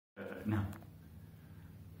now.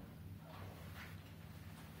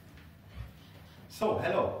 So,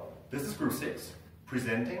 hello, this is Group 6,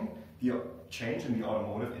 presenting the change in the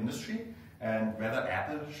automotive industry and whether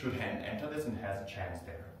Apple should enter this and has a chance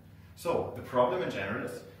there. So, the problem in general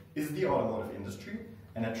is the automotive industry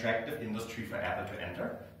an attractive industry for Apple to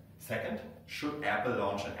enter? Second, should Apple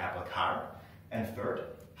launch an Apple car? And third,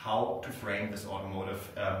 how to frame this automotive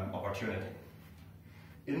opportunity.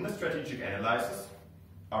 In the strategic analysis,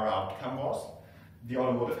 our outcome was the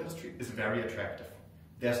automotive industry is very attractive.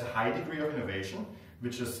 There's a high degree of innovation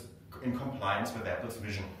which is in compliance with Apple's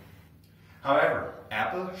vision. However,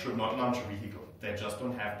 Apple should not launch a vehicle. They just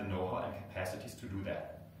don't have the know-how and capacities to do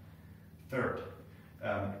that. Third,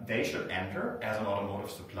 they should enter as an automotive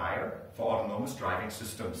supplier for autonomous driving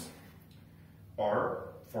systems,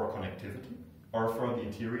 or for connectivity, or for the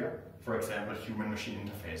interior, for example, human-machine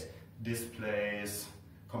interface, displays,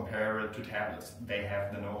 comparable to tablets. They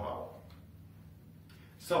have the know-how.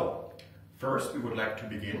 So, first we would like to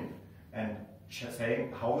begin and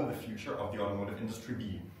saying how will the future of the automotive industry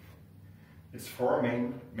be. It's four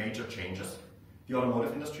major changes. The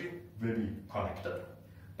automotive industry will be connected.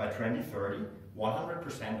 By 2030,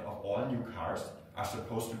 100% of all new cars are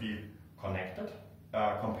supposed to be connected,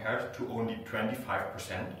 compared to only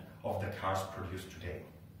 25% of the cars produced today.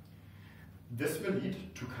 This will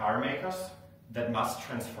lead to car makers that must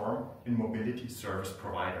transform in mobility service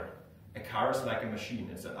provider. A car is like a machine,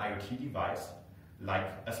 it's an IoT device, like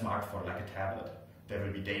a smartphone, like a tablet. There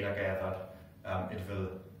will be data gathered,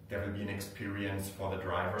 there will be an experience for the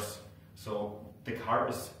drivers. So the car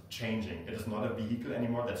is changing. It is not a vehicle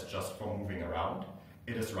anymore that's just for moving around.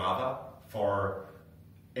 It is rather for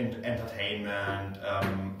entertainment,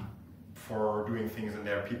 for doing things in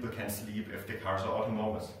there. People can sleep if the cars are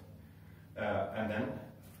autonomous. And then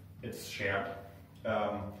it's shared.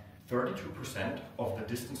 32% of the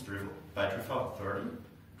distance driven by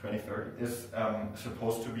 2030 is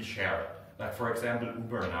supposed to be shared. Like for example,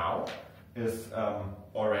 Uber now is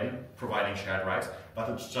already providing shared rides, but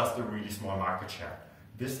it's just a really small market share.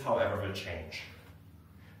 This, however, will change.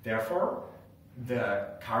 Therefore, the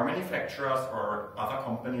car manufacturers or other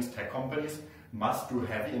companies, tech companies, must do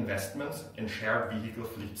heavy investments in shared vehicle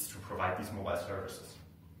fleets to provide these mobile services.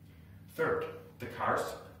 Third, the cars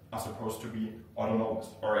are supposed to be autonomous,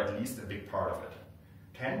 or at least a big part of it.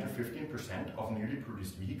 10 to 15% of newly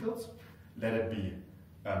produced vehicles, let it be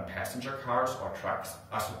passenger cars or trucks,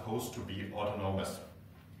 are supposed to be autonomous.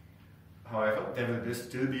 However, there will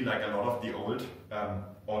still be like a lot of the old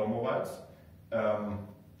automobiles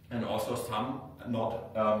and also some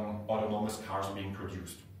not autonomous cars being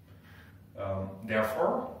produced.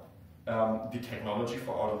 Therefore, the technology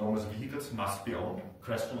for autonomous vehicles must be owned.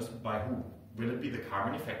 Question is by who? Will it be the car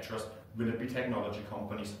manufacturers? Will it be technology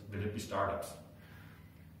companies? Will it be startups?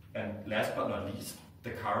 And last but not least,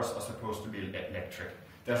 the cars are supposed to be electric.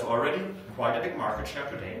 There's already quite a big market share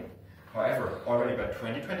today. However, already by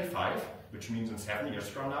 2025, which means in 7 years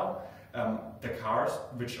from now, the cars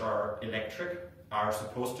which are electric are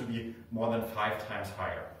supposed to be more than 5 times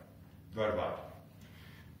higher worldwide.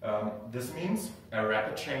 This means a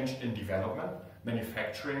rapid change in development.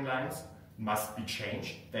 Manufacturing lines must be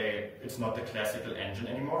changed. It's not the classical engine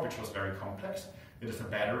anymore, which was very complex. It is a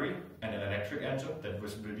battery and an electric engine that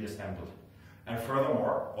will be assembled. And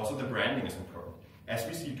furthermore, also the branding is important. As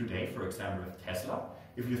we see today, for example, with Tesla,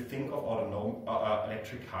 if you think of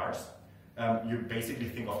electric cars, you basically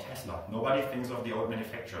think of Tesla. Nobody thinks of the old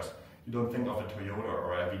manufacturers. You don't think of a Toyota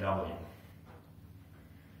or a VW.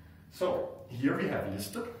 So here we have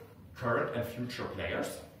listed current and future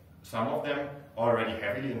players. Some of them already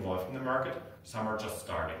heavily involved in the market, some are just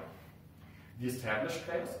starting. The established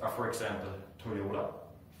players are, for example, Toyota,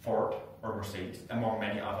 Ford, or Mercedes, among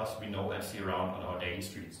many others we know and see around on our daily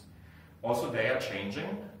streets. Also, they are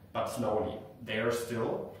changing, but slowly. They are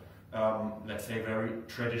still, let's say, very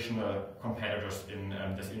traditional competitors in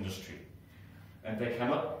this industry. And they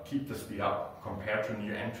cannot keep the speed up compared to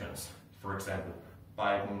new entrants, for example,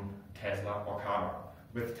 Biden, Tesla, or Karma,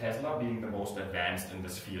 with Tesla being the most advanced in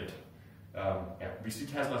this field. We see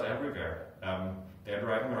Teslas everywhere. They're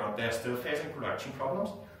driving around, they're still facing production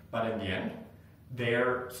problems, but in the end,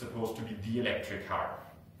 they're supposed to be the electric car.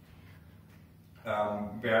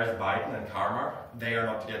 Whereas Biden and Karma, they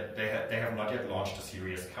have not yet launched a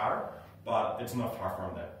serious car, but it's not far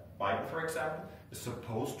from that. Biden, for example, is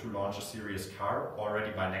supposed to launch a serious car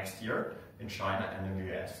already by next year in China and in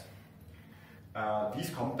the US. These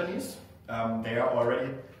companies, they are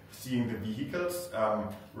already seeing the vehicles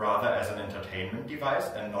rather as an entertainment device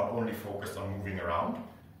and not only focused on moving around,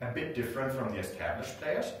 a bit different from the established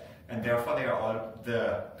players. and therefore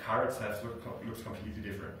the car itself looks completely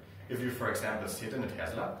different. If you, for example, sit in a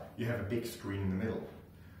Tesla, you have a big screen in the middle.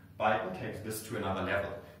 Byton takes this to another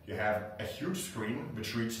level. You have a huge screen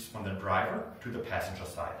which reaches from the driver to the passenger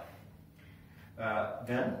side.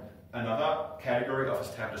 Then another category of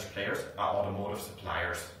established players are automotive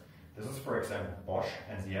suppliers. This is, for example, Bosch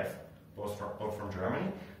and ZF, both from Germany.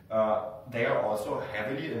 They are also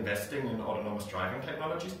heavily investing in autonomous driving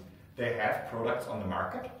technologies. They have products on the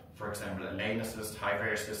market, for example, a lane assist,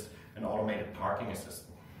 highway assist, and automated parking assist.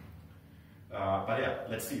 But yeah,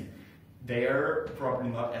 let's see. They are probably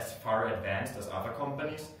not as far advanced as other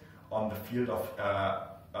companies on the field of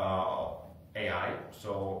AI,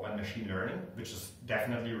 so on machine learning, which is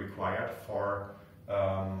definitely required for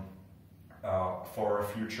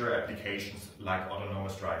future applications like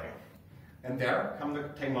autonomous driving. And there come the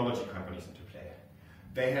technology companies into play.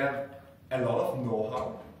 They have a lot of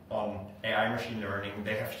know-how on AI machine learning.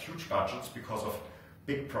 They have huge budgets because of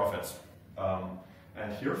big profits.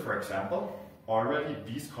 And here, for example, already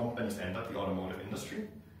these companies entered the automotive industry,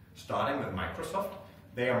 starting with Microsoft.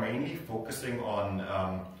 They are mainly focusing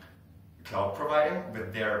on cloud providing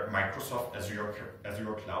with their Microsoft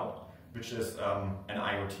Azure cloud, which is an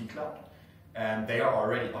IoT cloud. And they are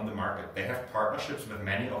already on the market. They have partnerships with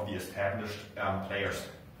many of the established players.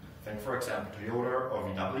 Think, for example, Toyota or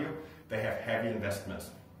VW. They have heavy investments.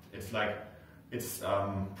 It's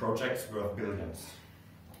projects worth billions.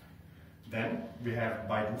 Then we have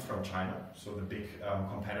Baidu from China, so the big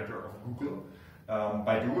competitor of Google.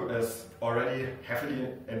 Baidu is already heavily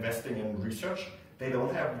investing in research. They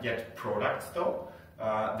don't have yet products though.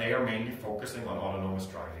 They are mainly focusing on autonomous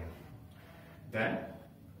driving. Then,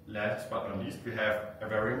 last but not least, we have a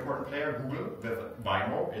very important player, Google, with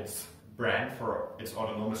Waymo, its brand for its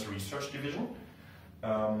autonomous research division.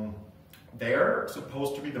 They are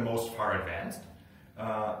supposed to be the most far advanced.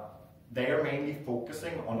 They are mainly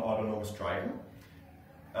focusing on autonomous driving.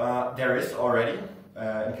 There is already,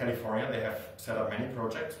 in California, they have set up many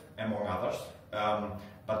projects, among others,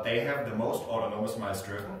 but they have the most autonomous miles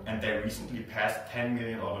driven, and they recently passed 10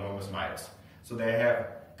 million autonomous miles. So they have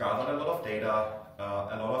gathered a lot of data,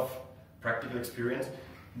 a lot of practical experience.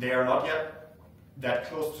 They are not yet that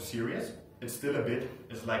close to serious. It's still a bit,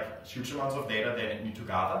 it's like huge amounts of data they need to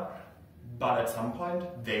gather, but at some point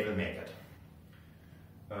they will make it.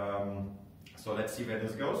 So let's see where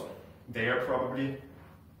this goes. They are probably,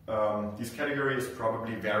 this category is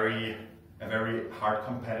probably a very hard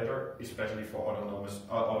competitor, especially for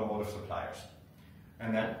automotive suppliers.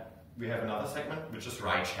 And then we have another segment, which is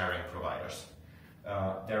ride-sharing providers.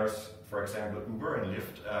 There's, for example, Uber and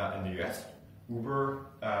Lyft in the US. Uber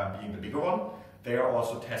being the bigger one. They are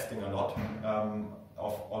also testing a lot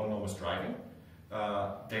of autonomous driving.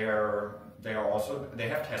 They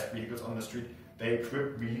have test vehicles on the street. They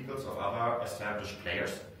equip vehicles of other established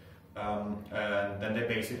players, and then they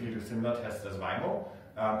basically do similar tests as Waymo.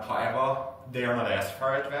 However, they are not as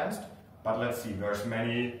far advanced, but let's see, there's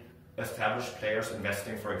many established players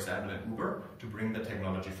investing, for example, in Uber to bring the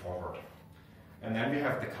technology forward. And then we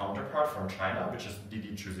have the counterpart from China, which is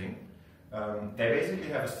Didi Chuxing. They basically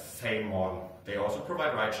have the same model. They also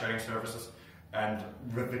provide ride-sharing services, and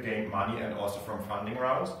with the gained money and also from funding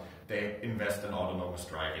rounds, they invest in autonomous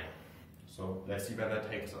driving. So let's see where that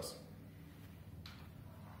takes us.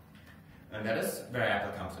 And that is where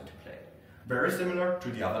Apple comes into play. Very similar to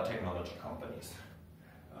the other technology companies.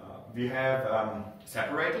 We have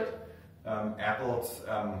separated Apple's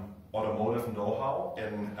automotive know-how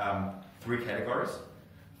in 3 categories.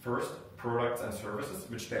 First, products and services,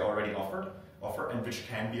 which they already offer and which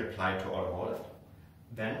can be applied to automotive.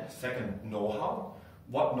 Then, second, know-how.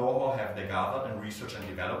 What know-how have they gathered in research and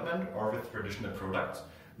development or with traditional products,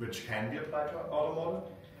 which can be applied to automotive?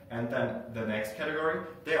 And then the next category,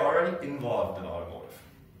 they're already involved in automotive.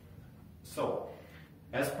 So,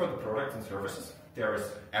 as per the products and services, there is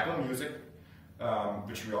Apple Music,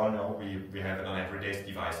 which we all know, we have it on everyday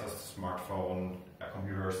devices, smartphone,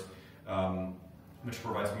 computers, which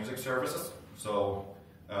provides music services. So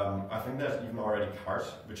I think there's even already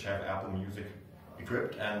cars which have Apple Music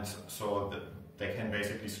equipped, and so that they can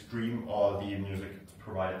basically stream all the music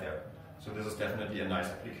provided there. So this is definitely a nice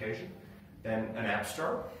application. Then an app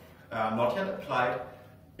store, not yet applied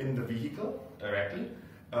in the vehicle directly.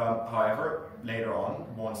 However, later on,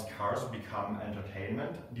 once cars become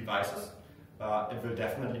entertainment devices, it will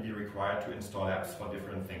definitely be required to install apps for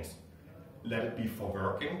different things. Let it be for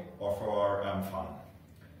working or for fun.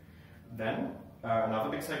 Then another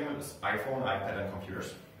big segment is iPhone, iPad, and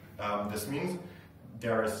computers. This means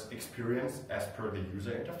there is experience as per the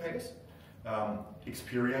user interface,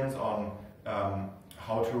 experience on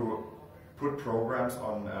how to put programs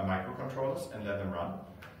on microcontrollers and let them run,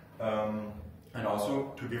 and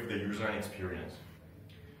also to give the user an experience.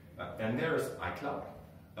 Then there is iCloud.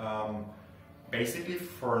 Basically,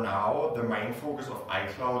 for now, the main focus of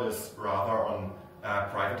iCloud is rather on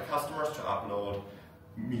private customers to upload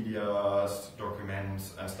media,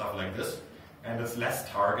 documents, and stuff like this. And it's less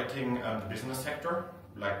targeting the business sector,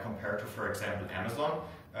 like compared to, for example, Amazon.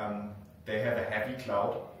 They have a heavy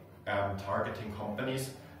cloud targeting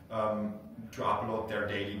companies to upload their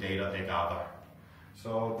daily data they gather.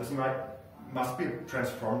 So this must be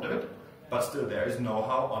transformed a bit, but still there is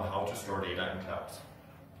know-how on how to store data in clouds.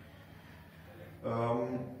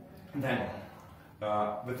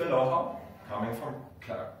 With the know-how coming from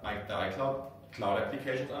like the iCloud cloud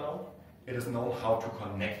applications I know, it is known how to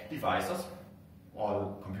connect devices.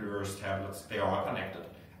 All computers, tablets, they are connected.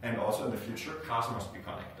 And also in the future, cars must be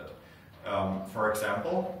connected. For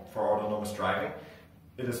example, for autonomous driving,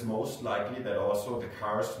 it is most likely that also the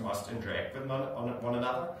cars must interact with one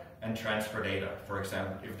another and transfer data. For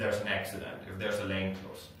example, if there's an accident, if there's a lane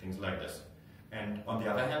close, things like this. And on the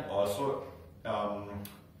other hand, also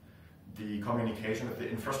the communication with the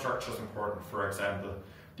infrastructure is important. For example,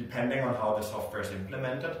 depending on how the software is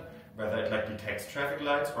implemented, whether it like detects traffic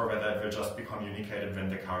lights or whether it will just be communicated when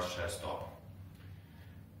the cars shall stop.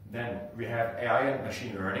 Then we have AI and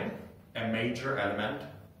machine learning, a major element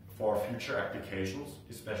for future applications,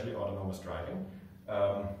 especially autonomous driving.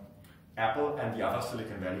 Apple and the other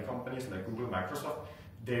Silicon Valley companies like Google, Microsoft,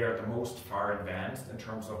 they are the most far advanced in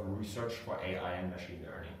terms of research for AI and machine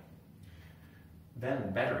learning.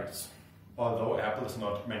 Then batteries. Although Apple is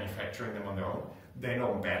not manufacturing them on their own, they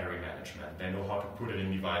know battery management. They know how to put it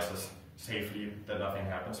in devices safely, that nothing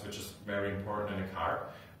happens, which is very important in a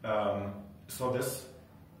car. So this,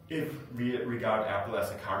 if we regard Apple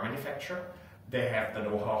as a car manufacturer, they have the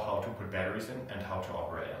know-how how to put batteries in and how to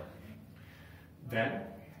operate them. Then,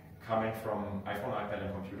 coming from iPhone, iPad,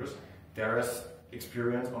 and computers, there is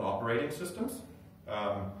experience on operating systems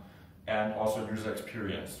and also user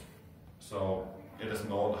experience. So it is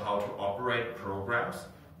known how to operate programs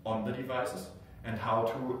on the devices and how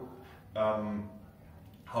to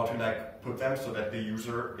like put them so that the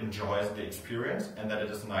user enjoys the experience and that it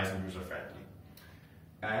is nice and user friendly.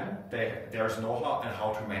 And there's know-how on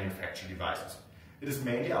how to manufacture devices. It is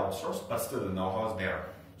mainly outsourced, but still the know-how is there.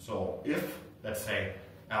 So if, let's say,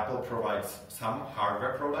 Apple provides some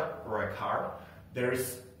hardware product or a car, there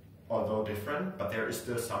is, although different, but there is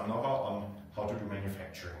still some know-how on how to do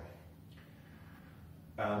manufacturing.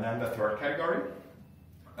 And then the third category,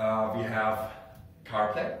 we have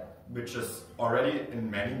CarPlay, which is already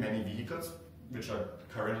in many, many vehicles which are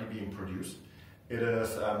currently being produced. It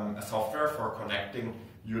is a software for connecting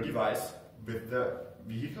your device with the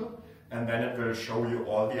vehicle, and then it will show you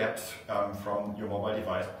all the apps from your mobile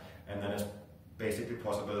device, and then it's basically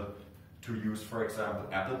possible to use, for example,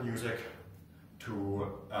 Apple Music to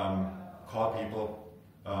call people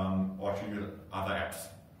or to use other apps.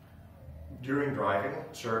 During driving,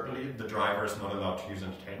 certainly the driver is not allowed to use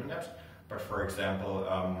entertainment apps, but for example,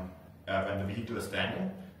 when the vehicle is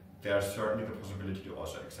standing, there's certainly the possibility to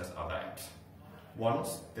also access other apps.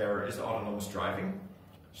 Once there is autonomous driving,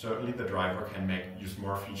 certainly the driver can use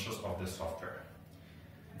more features of this software.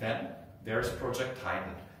 Then there is Project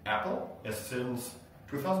Titan. Apple is since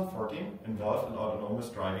 2014 involved in autonomous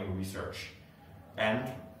driving research, and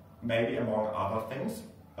maybe among other things,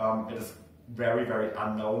 it is very, very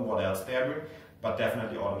unknown what else they are doing, but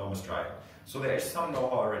definitely autonomous driving. So there is some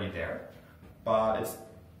know-how already there, but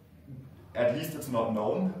at least it's not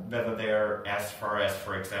known whether they're as far as,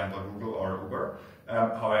 for example, Google or Uber.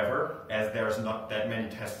 However, as there's not that many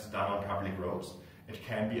tests done on public roads, it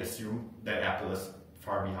can be assumed that Apple is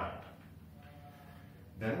far behind.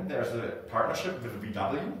 Then there's a partnership with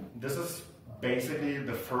VW. This is basically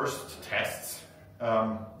the first tests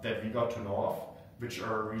that we got to know of, which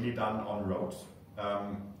are really done on roads.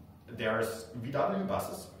 There's VW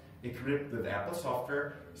buses equipped with Apple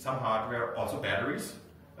software, some hardware, also batteries,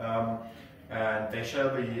 and they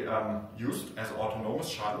shall be used as autonomous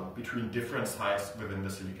shuttle between different sites within the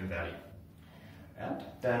Silicon Valley. And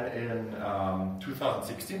then in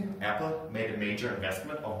 2016, Apple made a major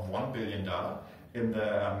investment of $1 billion in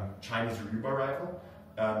the Chinese Uber rival,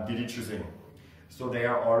 Didi Chuxing. So they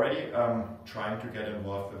are already trying to get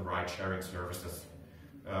involved with ride-sharing services.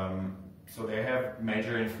 So they have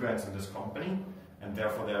major influence in this company, and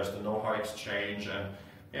therefore there's the know-how exchange, and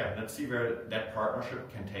yeah, let's see where that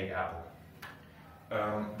partnership can take Apple.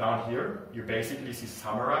 Down here, you basically see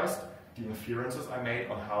summarized the inferences I made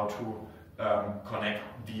on how to connect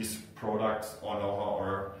these products or know-how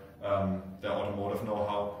or the automotive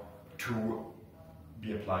know-how to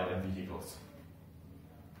be applied in vehicles.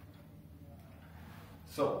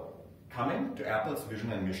 So, coming to Apple's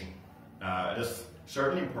vision and mission, it is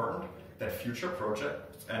certainly important that future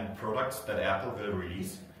projects and products that Apple will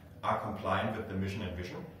release are compliant with the mission and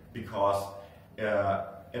vision, because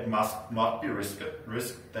it must not be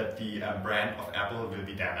risked that the brand of Apple will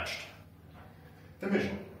be damaged. The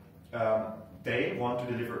mission. They want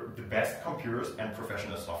to deliver the best computers and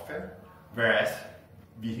professional software, whereas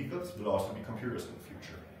vehicles will also be computers in the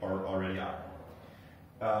future, or already are.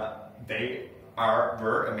 They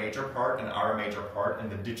were a major part and are a major part in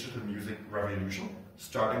the digital music revolution,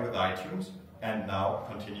 starting with iTunes and now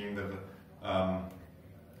continuing with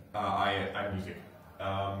iMusic.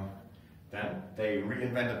 Then they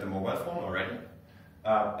reinvented the mobile phone already,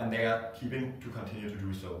 and they are keeping to continue to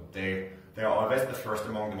do so. They are always the first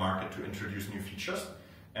among the market to introduce new features,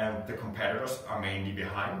 and the competitors are mainly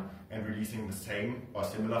behind and releasing the same or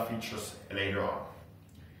similar features later on.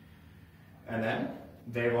 And then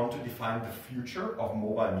they want to define the future of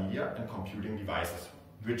mobile media and computing devices,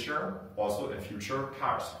 which are also in future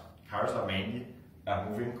cars. Cars are mainly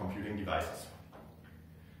moving computing devices.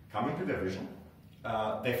 Coming to their vision,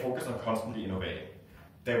 they focus on constantly innovating.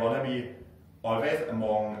 They want to be always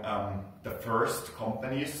among the first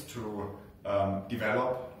companies to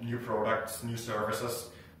develop new products, new services,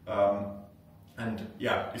 and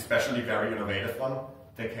yeah, especially very innovative one.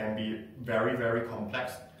 They can be very, very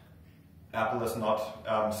complex. Apple is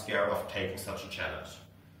not scared of taking such a challenge.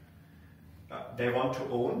 They want to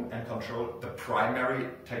own and control the primary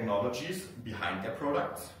technologies behind their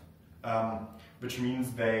products, which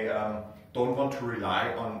means they don't want to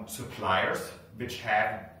rely on suppliers which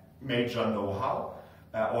have major know-how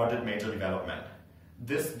or did major development.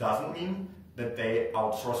 This doesn't mean that they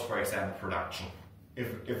outsource, for example, production.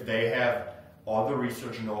 If they have all the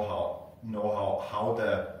research know-how how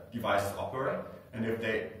the devices operate, and if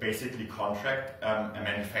they basically contract a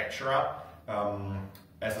manufacturer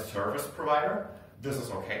as a service provider, this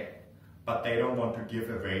is okay. But they don't want to give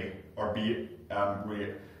away or be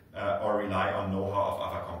or rely on know-how of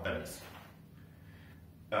other companies.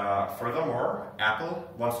 Furthermore, Apple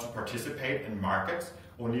wants to participate in markets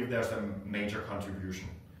only if there's a major contribution.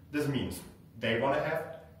 This means they want to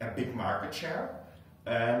have a big market share,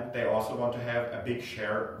 and they also want to have a big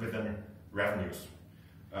share within revenues.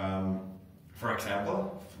 For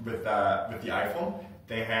example, with the iPhone,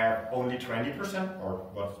 they have only 20%,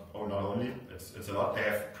 or not only, it's a lot, they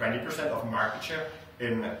have 20% of market share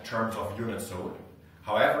in terms of units sold.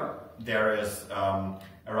 However, there is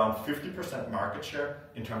around 50% market share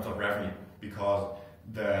in terms of revenue, because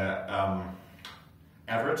the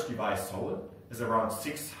average device sold is around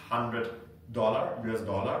 $600 US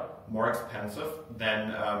more expensive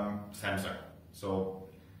than Samsung. So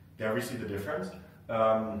there we see the difference.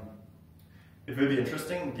 It will be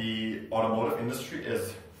interesting. The automotive industry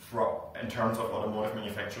is, in terms of automotive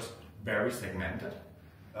manufacturers, very segmented.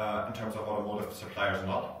 In terms of automotive suppliers,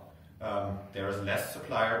 not. There is less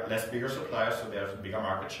bigger suppliers, so there's bigger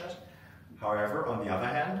market shares. However, on the other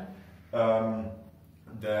hand,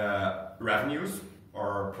 the revenues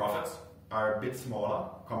or profits are a bit smaller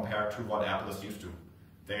compared to what Apple is used to.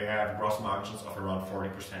 They have gross margins of around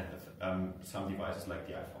 40% with some devices like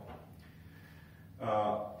the iPhone.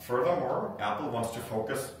 Furthermore, Apple wants to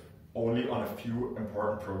focus only on a few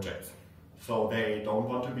important projects. So they don't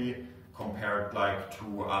want to be compared like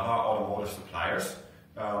to other automotive suppliers.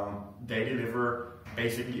 They deliver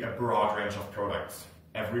basically a broad range of products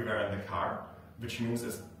everywhere in the car, which means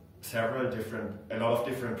it's a lot of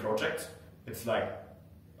different projects. It's like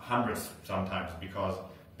hundreds sometimes, because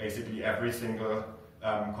basically every single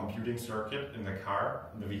computing circuit in the car,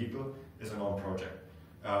 in the vehicle, is an own project.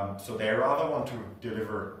 So they rather want to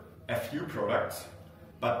deliver a few products,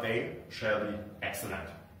 but they shall be excellent.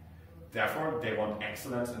 Therefore, they want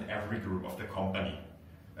excellence in every group of the company.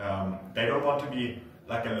 They don't want to be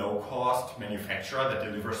like a low-cost manufacturer that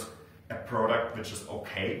delivers a product which is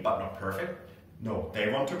okay but not perfect. No, they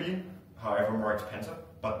want to be, however, more expensive,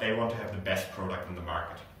 but they want to have the best product in the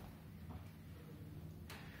market.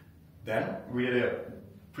 Then we had a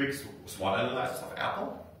quick SWOT analysis of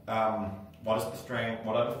Apple. What is the strength?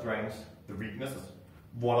 What are the strengths? The weaknesses?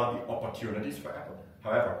 What are the opportunities for Apple?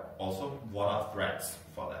 However, also what are threats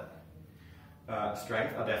for them?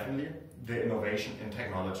 Strengths are definitely the innovation in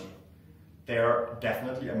technology. They are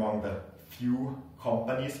definitely among the few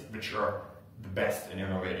companies which are the best in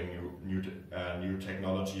innovating new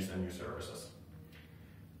technologies and new services.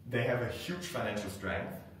 They have a huge financial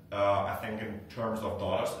strength. I think in terms of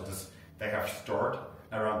dollars, they have stored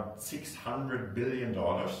around $600 billion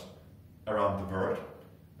around the world.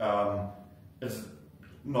 It's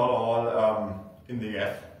not all in the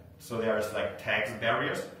US, so there's like tax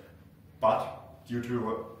barriers, but due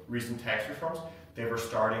to recent tax reforms, they were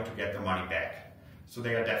starting to get the money back. So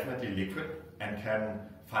they are definitely liquid and can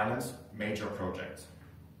finance major projects.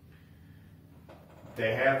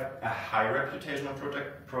 They have a high reputation on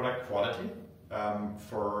product quality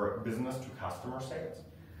for business to customer sales.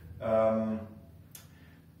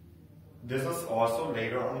 This is also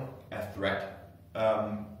later on a threat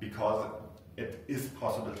because it is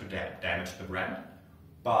possible to damage the brand.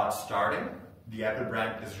 But starting, the Apple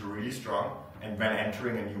brand is really strong, and when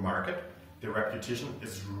entering a new market, the reputation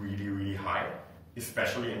is really, really high,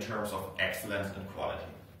 especially in terms of excellence and quality.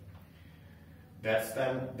 That's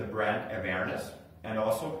then the brand awareness and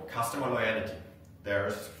also customer loyalty.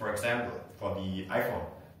 There's, for example, for the iPhone,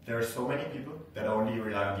 there are so many people that only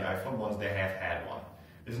rely on the iPhone once they have had one.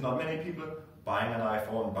 There's not many people buying an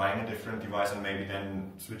iPhone, buying a different device, and maybe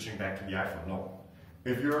then switching back to the iPhone. No.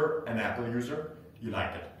 If you're an Apple user, you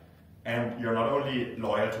like it. And you're not only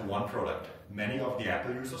loyal to one product. Many of the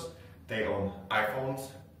Apple users, they own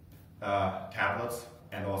iPhones, tablets,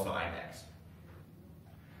 and also iMacs.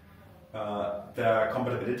 The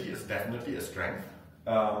compatibility is definitely a strength.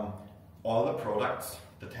 All the products,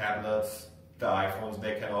 the tablets, the iPhones,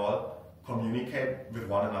 they can all communicate with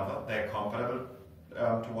one another. They're compatible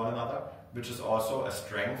to one another, which is also a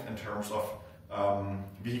strength in terms of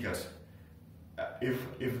vehicles.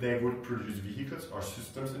 If they would produce vehicles or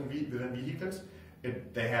systems within vehicles,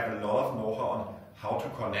 they have a lot of know-how on how to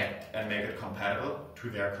connect and make it compatible to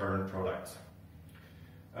their current products.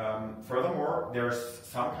 Furthermore, there's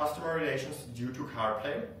some customer relations due to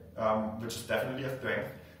CarPlay, which is definitely a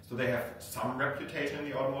strength. So they have some reputation in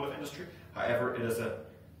the automotive industry. However, it is a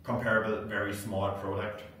comparable, very small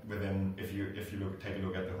product within, if you take a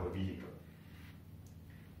look at the whole vehicle.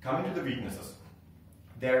 Coming to the weaknesses,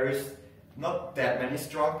 there is not that many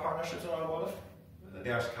strong partnerships in automotive.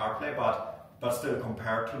 There's CarPlay, but still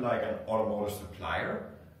compared to like an automotive supplier,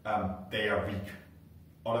 they are weak.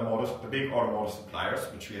 The big automotive suppliers,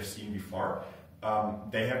 which we have seen before,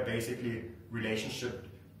 they have basically relationship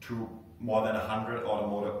to more than 100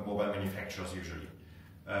 automotive mobile manufacturers usually.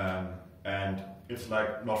 And it's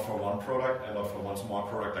like not for one product and not for one small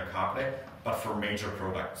product like CarPlay, but for major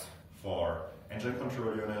products, for engine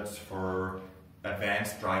control units, for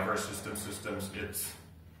advanced driver assistance systems. It's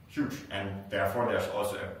huge, and therefore there's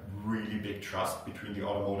also a really big trust between the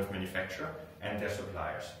automotive manufacturer and their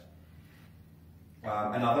suppliers.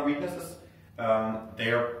 Another weakness is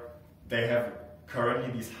they have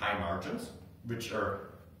currently these high margins, which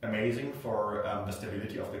are amazing for the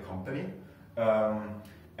stability of the company,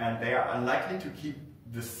 and they are unlikely to keep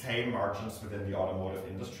the same margins within the automotive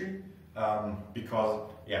industry because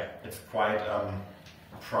it's quite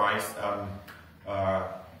price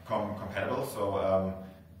compatible. So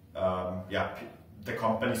the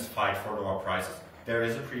companies fight for lower prices. There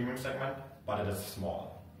is a premium segment, but it is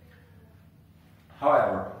small.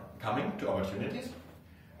 However, coming to opportunities,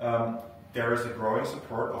 there is a growing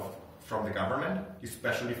support from the government,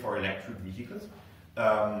 especially for electric vehicles.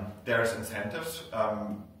 There's incentives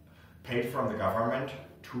paid from the government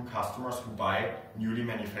to customers who buy newly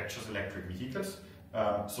manufactured electric vehicles.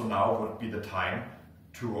 So now would be the time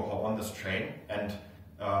to hop on this train and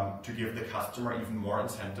to give the customer even more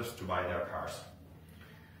incentives to buy their cars.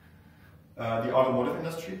 The automotive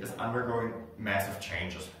industry is undergoing massive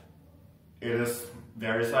changes. It is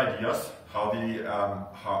various ideas how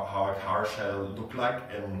a car shall look like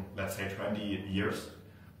in, let's say, 20 years,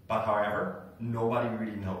 but however, nobody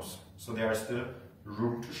really knows. So there is still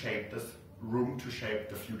room to shape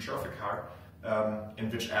the future of a car, in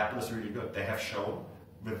which Apple is really good. They have shown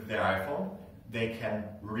with their iPhone they can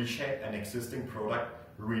reshape an existing product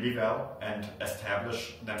really well and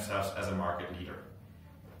establish themselves as a market leader.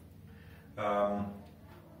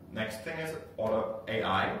 Next thing is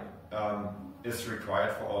AI is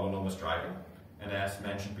required for autonomous driving, and as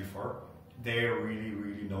mentioned before, they are really,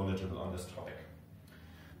 really knowledgeable on this topic.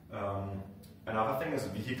 Another thing is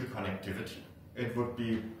vehicle connectivity. It would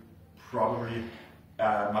be probably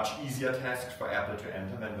a much easier task for Apple to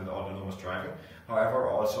enter than with autonomous driving. However,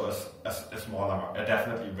 also a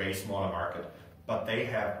definitely way smaller market, but they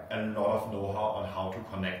have a lot of know-how on how to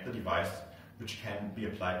connect the device, which can be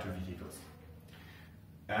applied to vehicles.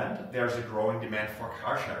 And there's a growing demand for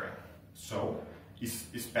car sharing. So,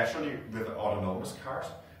 especially with autonomous cars,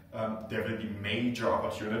 there will be major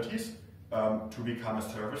opportunities to become a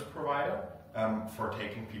service provider for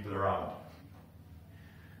taking people around.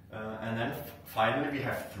 And then finally we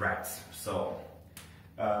have threats. So,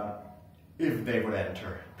 if they would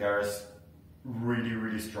enter, there's really,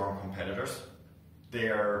 really strong competitors. They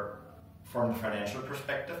are, from the financial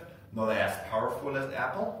perspective, not as powerful as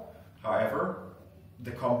Apple. However,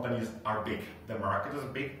 the companies are big, the market is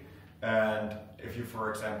big, and if you, for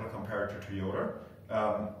example, compare it to Toyota,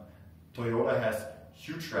 Toyota has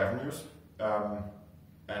huge revenues,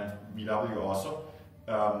 and VW also.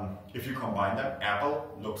 If you combine them,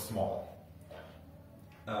 Apple looks small.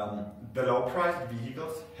 The low-priced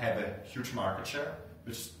vehicles have a huge market share,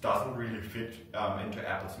 which doesn't really fit into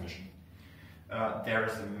Apple's mission. There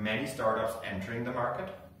is many startups entering the market.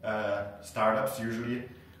 Startups usually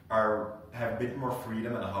have a bit more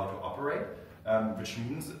freedom in how to operate, which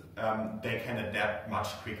means they can adapt much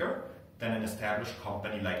quicker than an established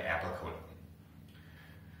company like Apple could.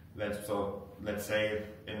 Let's say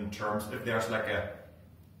in terms, if there's like a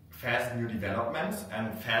fast new developments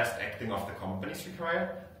and fast acting of the companies required,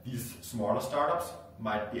 these smaller startups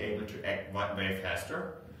might be able to act way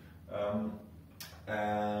faster.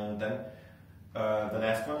 And then the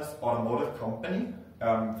last one is automotive company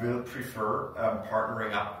will prefer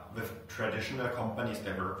partnering up with traditional companies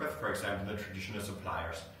they work with, for example, the traditional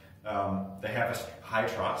suppliers. They have a high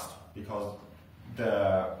trust because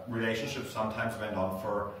the relationship sometimes went on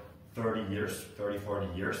for 30 years, 30, 40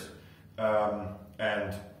 years,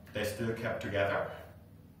 and they still kept together,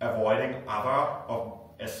 avoiding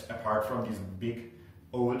apart from these big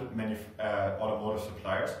old automotive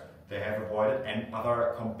suppliers, they have avoided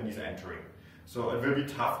other companies entering. So it will be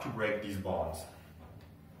tough to break these bonds.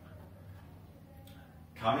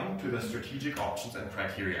 Coming to the strategic options and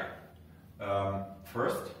criteria.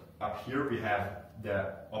 First, up here we have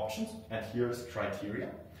the options, and here is criteria.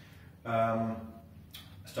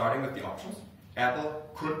 Starting with the options, Apple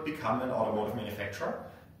could become an automotive manufacturer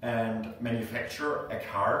and manufacture a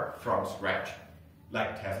car from scratch,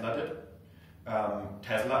 like Tesla did.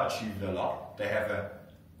 Tesla achieved a lot. They have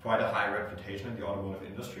quite a high reputation in the automotive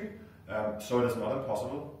industry, so it is not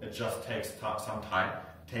impossible. It just takes some time,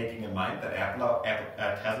 taking in mind that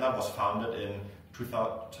Tesla was founded in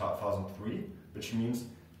 2003, which means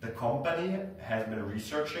the company has been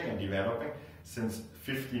researching and developing since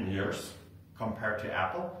 15 years compared to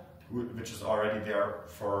Apple, which is already there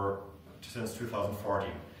since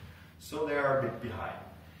 2014. So they are a bit behind.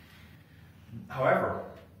 However,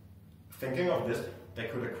 thinking of this, they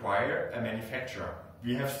could acquire a manufacturer.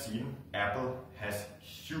 We have seen Apple has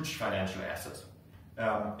huge financial assets.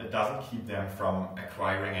 It doesn't keep them from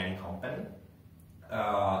acquiring any company.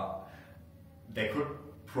 They could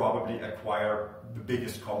probably acquire the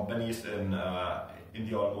biggest companies in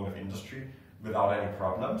the automotive industry without any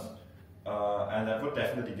problems, and that would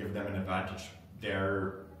definitely give them an advantage.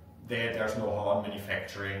 There's know-how on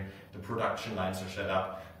manufacturing, the production lines are set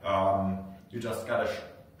up. You just gotta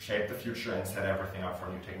shape the future and set everything up for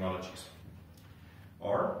new technologies.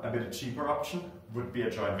 Or a bit cheaper option would be a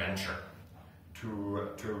joint venture.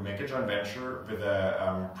 To make a joint venture with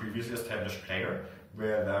a previously established player,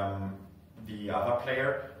 with the other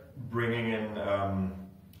player bringing in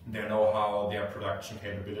their know-how, their production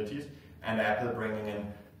capabilities, and Apple bringing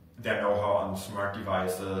in their know-how on smart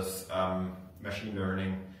devices, machine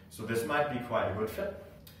learning. So this might be quite a good fit.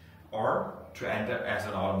 Or to enter as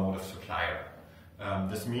an automotive supplier.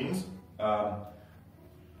 This means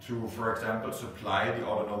to, for example, supply the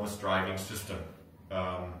autonomous driving system,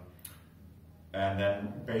 and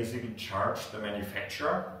then basically charge the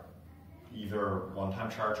manufacturer, either one-time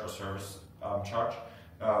charge or service charge,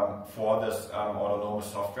 for this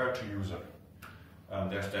autonomous software to use it.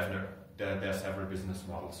 There's several business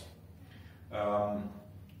models.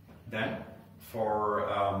 Then for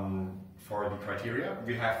the criteria,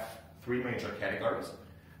 we have three major categories.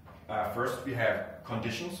 First, we have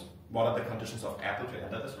conditions. What are the conditions of Apple to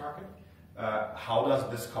enter this market? How does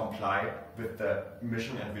this comply with the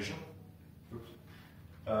mission and vision? Oops.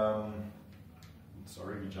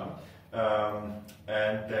 Sorry, we jumped.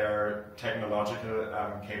 And their technological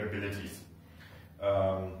capabilities.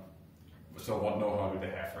 So what know-how do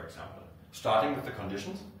they have, for example? Starting with the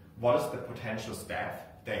conditions, what is the potential staff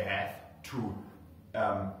they have to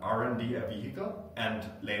R&D a vehicle and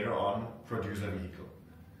later on produce a vehicle?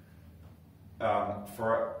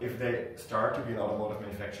 If they start to be an automotive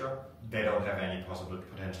manufacturer, they don't have any possible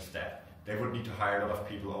potential staff. They would need to hire a lot of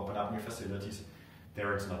people, open up new facilities.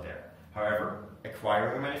 There, it's not there. However,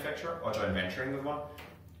 acquiring a manufacturer or joint venturing with one,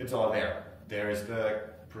 it's all there. There is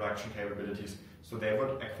the production capabilities. So they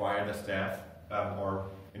would acquire the staff, or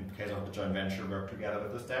in case of the joint venture, work together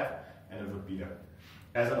with the staff, and it would be there.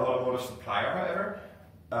 As an automotive supplier, however,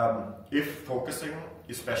 if focusing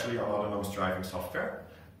especially on autonomous driving software,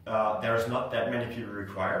 there is not that many people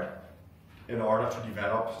required in order to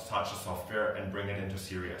develop such a software and bring it into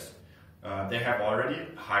series. They have already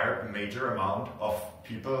hired a major amount of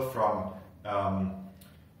people from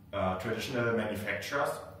traditional manufacturers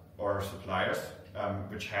or suppliers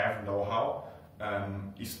which have know-how,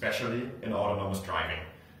 especially in autonomous driving.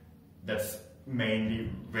 That's mainly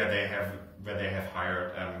where they have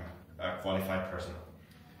hired a qualified person.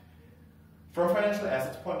 From a financial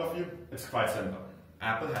assets point of view, it's quite simple.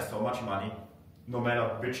 Apple has so much money, no matter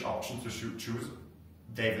which options you choose,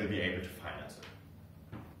 they will be able to finance it.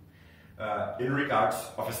 In regards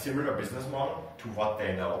of a similar business model to what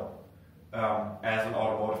they know, as an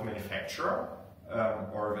automotive manufacturer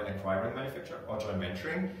or an acquiring manufacturer or joint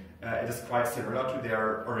venturing, it is quite similar to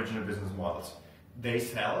their original business models. They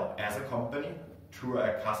sell as a company to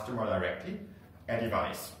a customer directly a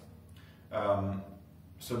device.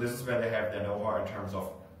 So this is where they have their know-how in terms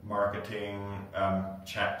of marketing.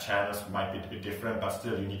 Channels might be a bit different, but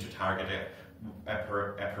still you need to target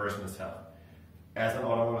a person itself. As an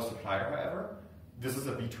automotive supplier, however, this is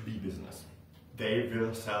a B2B business. They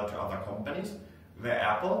will sell to other companies where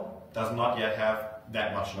Apple does not yet have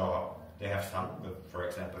that much know-how. They have some, with, for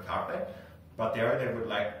example, CarPlay, but there they would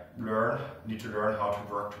need to learn how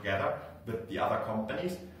to work together with the other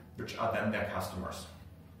companies, which are then their customers.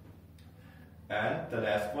 And the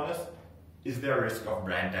last one is there a risk of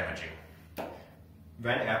brand damaging?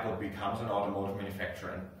 When Apple becomes an automotive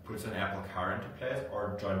manufacturer and puts an Apple car into place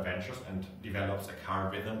or joint ventures and develops a car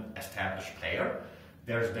with an established player,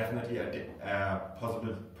 there's definitely a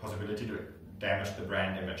possibility to damage the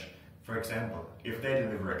brand image. For example, if they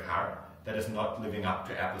deliver a car that is not living up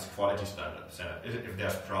to Apple's quality standards, if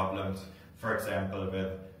there's problems, for example,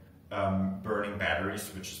 with burning batteries,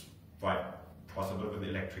 which is quite possible with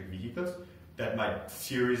electric vehicles, that might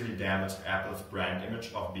seriously damage Apple's brand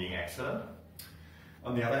image of being excellent.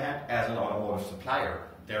 On the other hand, as an automotive supplier,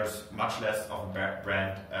 there's much less of a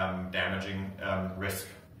brand damaging risk.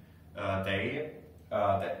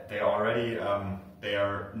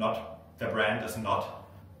 The brand is not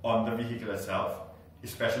on the vehicle itself,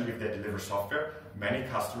 especially if they deliver software. Many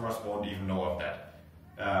customers won't even know of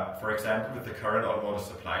that. For example, with the current automotive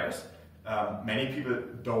suppliers, many people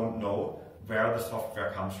don't know where the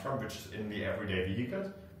software comes from, which is in the everyday vehicles,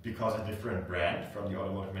 because a different brand from the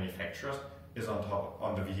automotive manufacturers is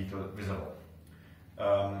on the vehicle visible.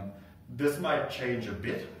 This might change a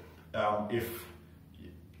bit if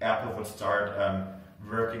Apple would start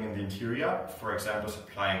working in the interior, for example,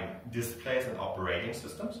 supplying displays and operating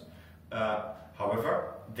systems.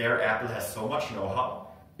 However, there Apple has so much know-how,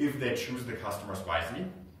 if they choose the customers wisely,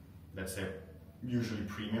 let's say usually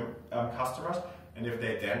premium customers, and if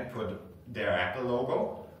they then put their Apple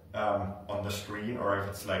logo on the screen, or if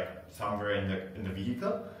it's like somewhere in the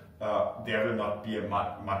vehicle, there will not be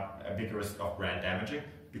a big risk of brand damaging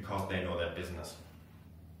because they know that business.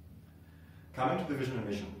 Coming to the vision and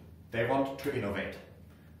mission, they want to innovate.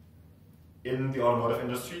 In the automotive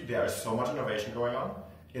industry, there is so much innovation going on.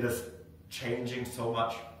 It is changing so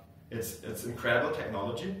much. It's incredible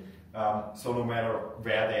technology. So no matter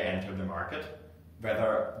where they enter the market,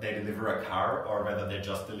 whether they deliver a car or whether they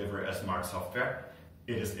just deliver a smart software,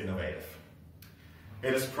 it is innovative.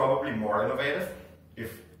 It is probably more innovative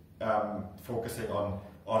if focusing on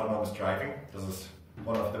autonomous driving. This is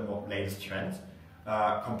one of the latest trends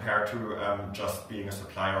compared to just being a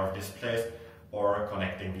supplier of displays or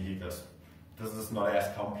connecting vehicles. This is not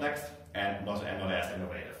as complex and not as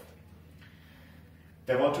innovative.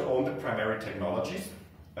 They want to own the primary technologies.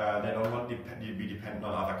 They don't want to be dependent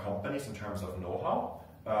on other companies in terms of know-how,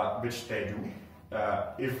 which they do.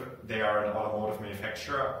 If they are an automotive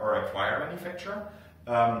manufacturer or acquire manufacturer,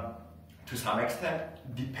 to some extent,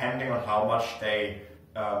 depending on how much they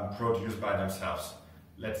produce by themselves.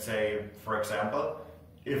 Let's say, for example,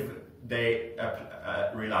 if they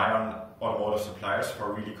rely on automotive suppliers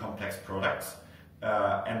for really complex products,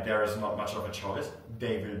 and there is not much of a choice,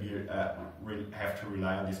 they will have to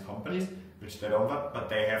rely on these companies, which they don't want, but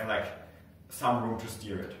they have like some room to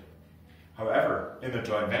steer it. However, in a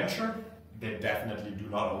joint venture, they definitely do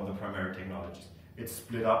not own the primary technologies. It's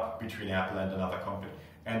split up between Apple and another company,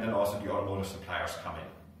 and then also the automotive suppliers come in.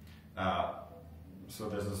 So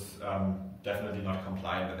this is definitely not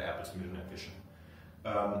compliant with Apple's mission and vision.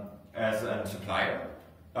 As a supplier,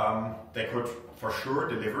 they could for sure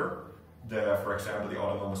deliver for example, the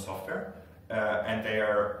autonomous software, and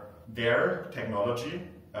their technology,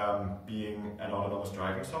 being an autonomous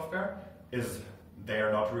driving software,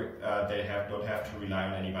 don't have to rely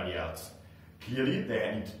on anybody else. Clearly,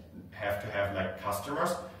 they have to have like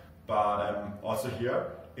customers, but also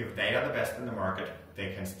here, if they are the best in the market,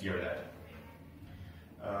 they can steer that.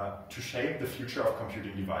 To shape the future of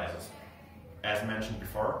computing devices. As mentioned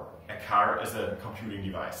before, a car is a computing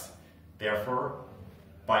device. Therefore,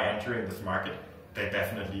 by entering this market, they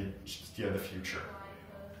definitely steer the future.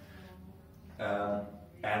 Um,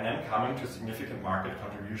 and then coming to significant market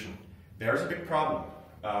contribution. There's a big problem.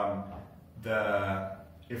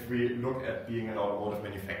 If we look at being an automotive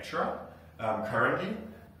manufacturer, currently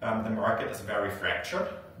the market is very fractured,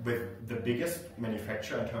 with the biggest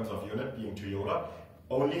manufacturer in terms of unit being Toyota,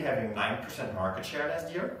 only having 9% market share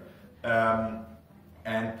last year,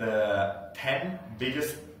 and the 10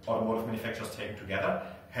 biggest automotive manufacturers taken together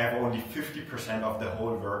have only 50% of the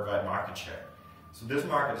whole worldwide market share. So this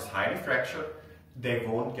market is highly fractured. They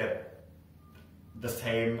won't get the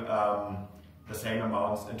same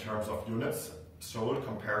amounts in terms of units sold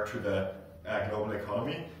compared to the global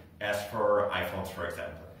economy as for iPhones, for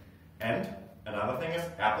example. And another thing is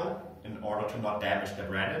Apple, in order to not damage their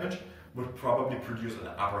brand image, would probably produce an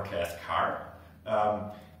upper class car.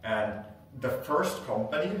 And the first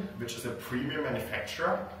company, which is a premium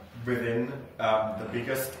manufacturer within the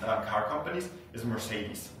biggest car companies, is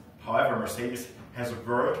Mercedes. However, Mercedes has a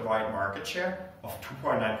worldwide market share of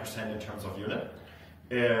 2.9% in terms of unit.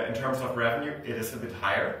 In terms of revenue, it is a bit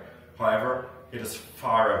higher. However, it is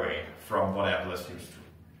far away from what Apple is used to.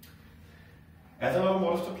 As an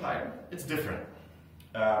automotive supplier, it's different.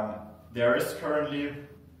 There is currently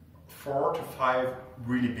 4 to 5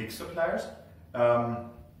 really big suppliers,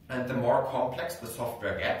 and the more complex the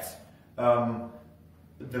software gets,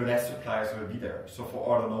 the less suppliers will be there. So for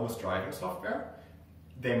autonomous driving software,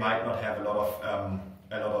 they might not have a lot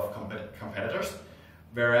of competitors,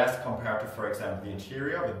 whereas compared to, for example, the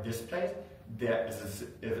interior with displays,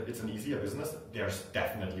 it's an easier business. There's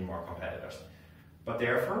definitely more competitors, but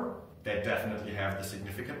therefore they definitely have the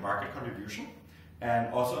significant market contribution,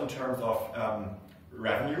 and also in terms of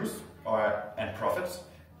revenues and profits,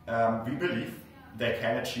 we believe they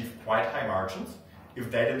can achieve quite high margins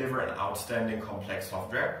if they deliver an outstanding complex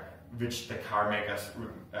software, which the car makers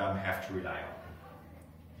have to rely on.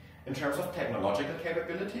 In terms of technological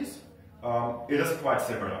capabilities, it is quite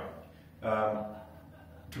similar.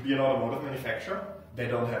 To be an automotive manufacturer, they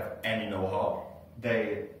don't have any know-how.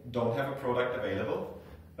 They don't have a product available,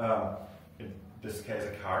 in this case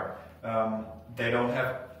a car. They don't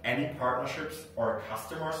have any partnerships or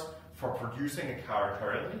customers for producing a car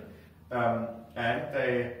currently. And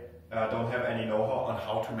they don't have any know-how on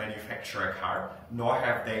how to manufacture a car, nor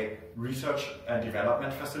have they research and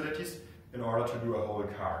development facilities in order to do a whole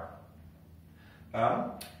car.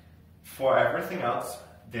 For everything else,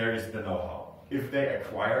 there is the know-how. If they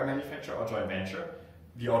acquire a manufacturer or joint venture,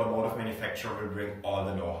 the automotive manufacturer will bring all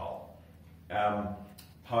the know-how.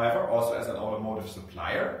 However, also as an automotive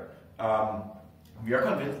supplier, we are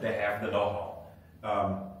convinced they have the know-how.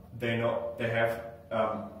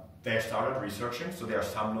 They started researching, so there's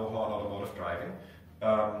some know-how on automotive driving.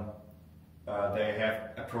 They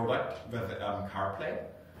have a product with CarPlay.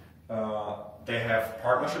 They have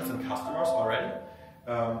partnerships and customers already,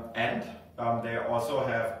 and they also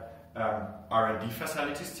have R&D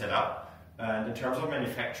facilities set up. And in terms of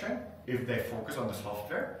manufacturing, if they focus on the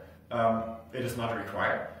software, it is not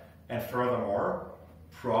required. And furthermore,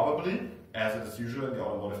 probably, as it is usual in the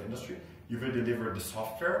automotive industry, you will deliver the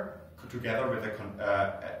software together with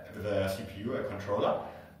a CPU, a controller.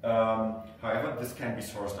 However, this can be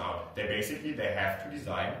sourced out. They have to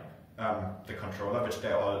design the controller, which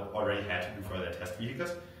they already had to do for their test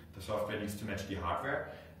vehicles. The software needs to match the hardware.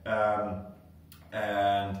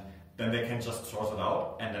 And then they can just source it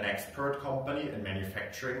out, and an expert company in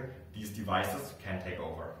manufacturing these devices can take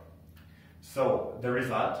over. So the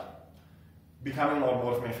result, becoming an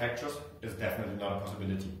automotive manufacturer is definitely not a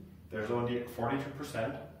possibility. There's only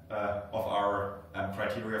 42% of our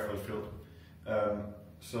criteria fulfilled.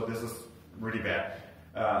 So this is really bad.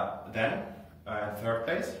 Then, in third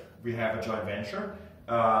place, we have a joint venture.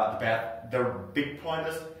 The big point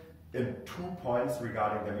is, in 2 points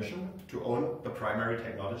regarding their mission, to own the primary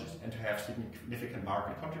technologies and to have significant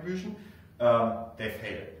market contribution, they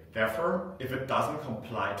failed. Therefore, if it doesn't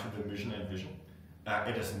comply to the mission and vision,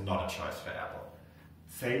 it is not a choice for Apple.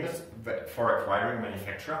 Same as for acquiring a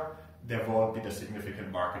manufacturer, there won't be the significant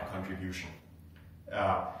market contribution.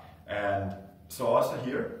 And so also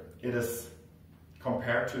here, it is,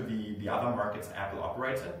 compared to the other markets Apple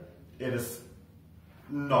operates in, it is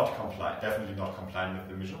definitely not compliant with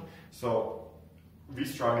the mission. So we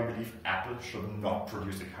strongly believe Apple should not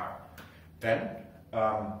produce a car. Then,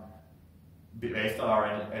 based on our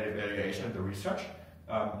evaluation and the research,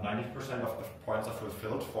 90% of the points are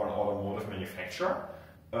fulfilled for an automotive manufacturer.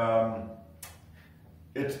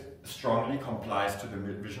 It strongly complies to the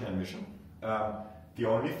vision and mission. The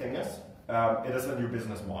only thing is, it is a new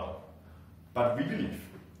business model. But we believe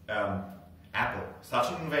Apple,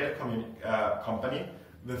 such an innovative company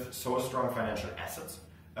with so strong financial assets,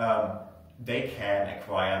 they can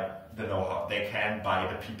acquire the know-how. They can buy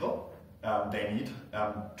the people they need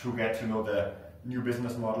to get to know the new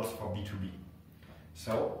business models for B2B.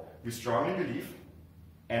 So we strongly believe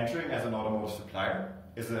entering as an automotive supplier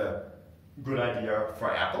is a good idea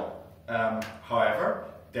for Apple. However,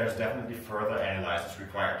 there's definitely further analysis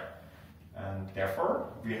required. And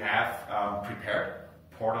therefore, we have prepared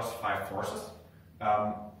Porter's 5 forces,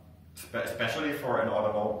 especially for an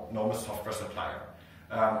autonomous software supplier.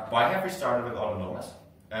 Why have we started with autonomous?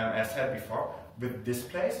 As said before, with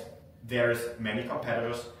displays, there's many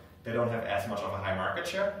competitors. They don't have as much of a high market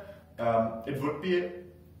share. It would be,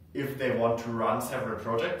 if they want to run several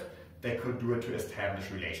projects, they could do it to establish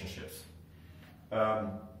relationships.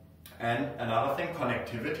 And another thing,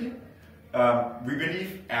 connectivity. We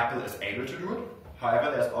believe Apple is able to do it.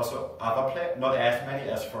 However, there's also other players, not as many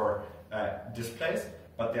as for displays,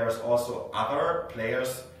 but there's also other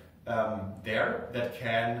players there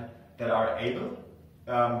that are able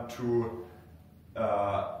to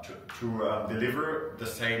deliver the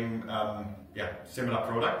same similar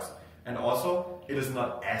products, and also it is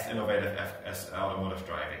not as innovative as automotive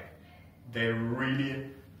driving.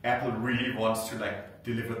 Apple really wants to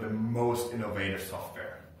deliver the most innovative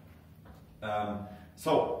software. How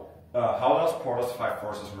does Porter's 5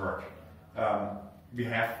 forces work?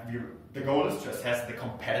 The goal is to assess the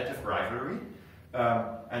competitive rivalry,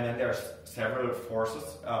 and then there's several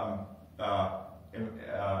forces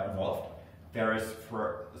involved. There is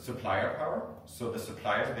for supplier power, so the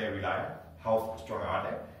suppliers they rely on, how strong are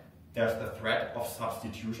they? There's the threat of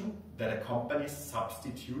substitution, that a company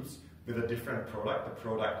substitutes with a different product, the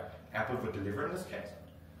product Apple would deliver in this case.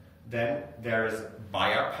 Then there is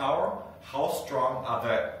buyer power, how strong are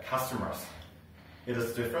the customers? It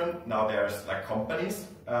is different, now there's companies,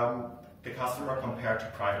 the customer compared to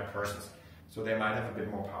private persons, so they might have a bit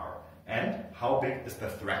more power. And how big is the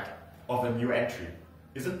threat of a new entry?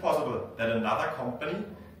 Is it possible that another company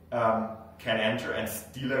can enter and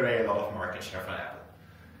steal away a lot of market share from Apple?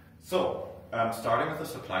 So, starting with the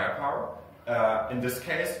supplier power, in this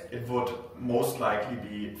case, it would most likely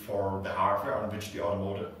be for the hardware on which the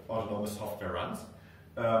autonomous software runs.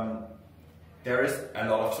 There is a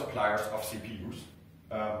lot of suppliers of CPUs,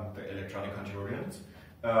 the electronic control units.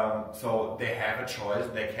 So they have a choice.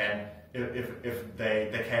 They can, if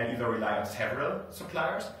they can either rely on several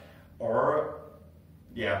suppliers, or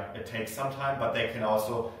it takes some time. But they can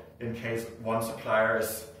also, in case one supplier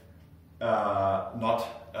is not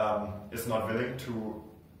willing to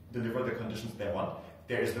deliver the conditions they want,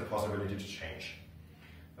 there is the possibility to change.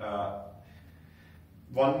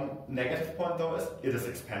 One negative point though is it is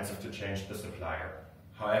expensive to change the supplier.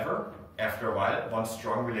 However, after a while, once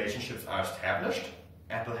strong relationships are established,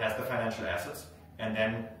 Apple has the financial assets and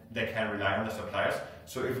then they can rely on the suppliers.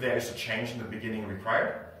 So if there is a change in the beginning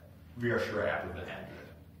required, we are sure Apple will handle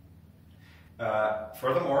it.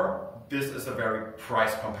 Furthermore, this is a very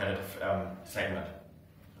price competitive segment.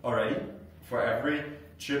 Already, for every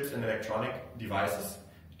chips in electronic devices,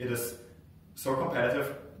 it is so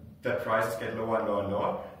competitive that prices get lower and lower and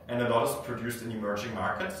lower, and a lot is produced in emerging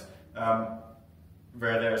markets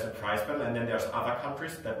where there is a price battle, and then there's other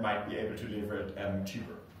countries that might be able to deliver it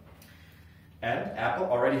cheaper. And Apple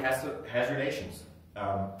already has relations.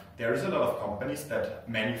 There is a lot of companies that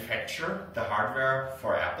manufacture the hardware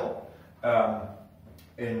for Apple,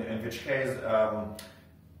 in which case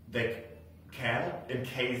they can, in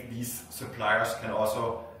case these suppliers can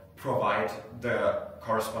also provide the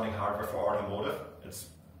corresponding hardware for automotive. It's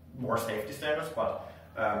more safety standards, but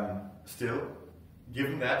still,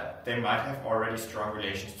 given that, they might have already strong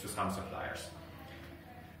relations to some suppliers.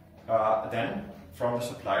 Then, from the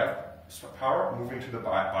supplier power, moving to the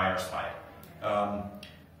buyer side.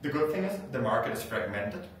 The good thing is the market is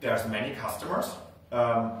fragmented. There's many customers.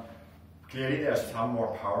 Clearly, there's some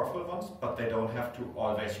more powerful ones, but they don't have to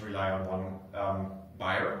always rely on one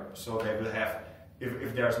buyer. So they will have,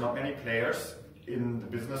 if there's not many players in the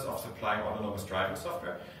business of supplying autonomous driving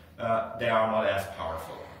software, they are not as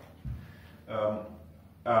powerful.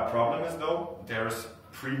 Problem is though, there is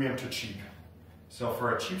premium to cheap. So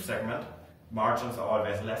for a cheap segment, margins are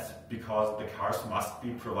always less because the cars must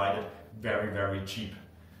be provided very, very cheap.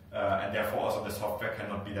 And therefore also the software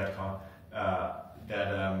cannot be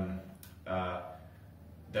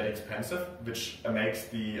that expensive, which makes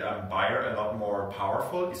the buyer a lot more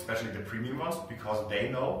powerful, especially the premium ones, because they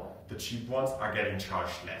know the cheap ones are getting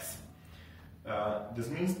charged less. This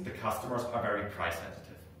means the customers are very price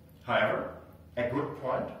sensitive. However, a good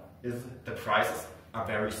point is the prices are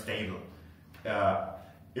very stable.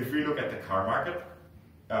 If we look at the car market,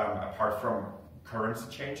 apart from currency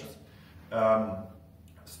changes,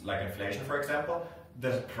 like inflation for example,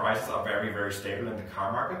 the prices are very, very stable in the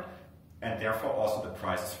car market. and therefore also the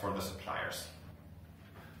prices for the suppliers.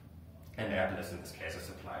 And Apple is in this case a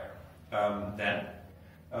supplier. Then,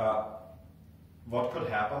 what could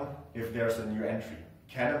happen if there's a new entry?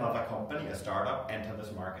 Can another company, a startup, enter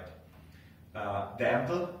this market?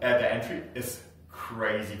 The entry is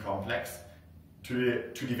crazy complex.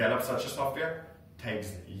 To develop such a software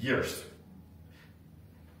takes years.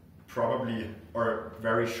 Probably, or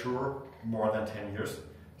very sure, more than 10 years.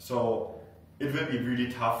 So it will be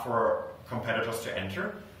really tough for competitors to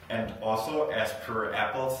enter. And also, as per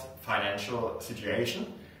Apple's financial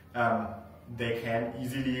situation, they can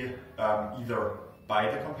easily either buy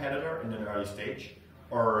the competitor in an early stage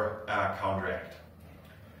or counteract.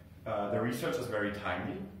 The research is very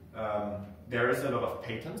timely. There is a lot of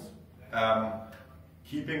patents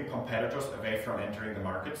keeping competitors away from entering the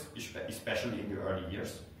markets, especially in the early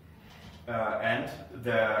years. And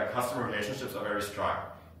the customer relationships are very strong.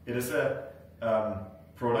 It is a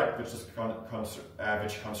product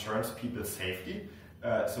which concerns people's safety.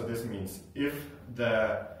 So this means if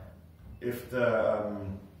the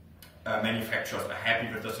manufacturers are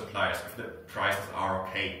happy with the suppliers, if the prices are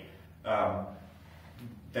okay,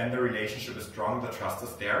 then the relationship is strong, the trust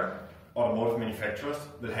is there. Automotive manufacturers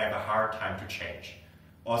will have a hard time to change.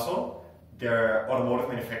 Also, their automotive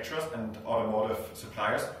manufacturers and automotive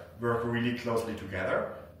suppliers work really closely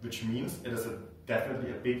together, which means it is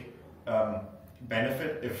definitely a big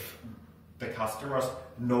benefit if the customers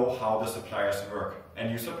know how the suppliers work. A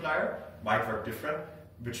new supplier might work different,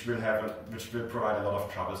 which will provide a lot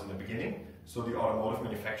of troubles in the beginning. So the automotive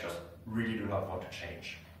manufacturers really do not want to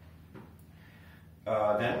change.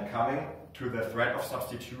 Then coming to the threat of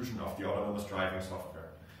substitution of the autonomous driving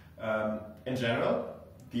software. In general,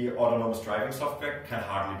 the autonomous driving software can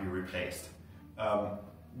hardly be replaced.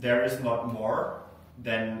 There is not more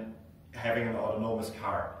than having an autonomous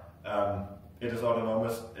car. It is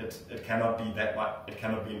autonomous, it cannot be that much, it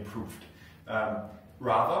cannot be improved.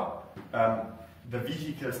 Rather, the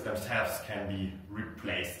vehicles themselves can be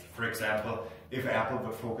replaced. For example, if Apple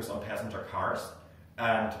would focus on passenger cars,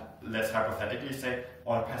 and let's hypothetically say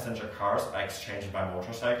all passenger cars are exchanged by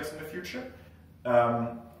motorcycles in the future,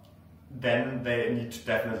 then they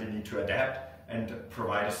definitely need to adapt and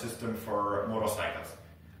provide a system for motorcycles.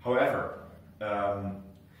 However,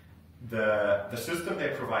 the system they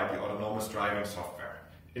provide, the autonomous driving software,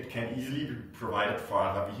 it can easily be provided for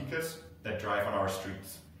other vehicles that drive on our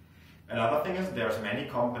streets. Another thing is there's many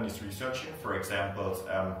companies researching, for example,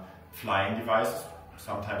 flying devices,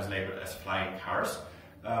 sometimes labeled as flying cars,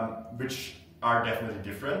 which are definitely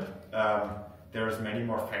different. There's many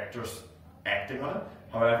more factors acting on it.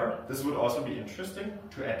 However, this would also be interesting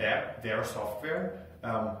to adapt their software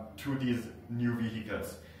to these new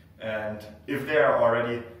vehicles. And if they are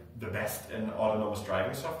already the best in autonomous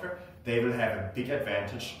driving software, they will have a big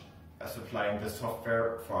advantage supplying this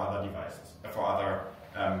software for other devices, for other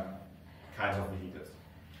kinds of vehicles.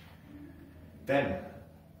 Then,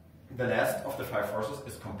 the last of the 5 forces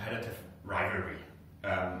is competitive rivalry.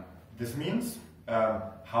 This means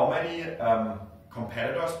how many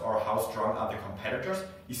competitors or how strong are the competitors,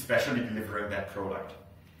 especially delivering that product.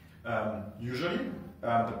 Usually,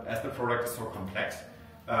 as the product is so complex,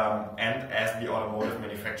 and as the automotive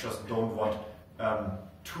manufacturers don't want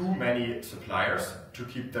too many suppliers to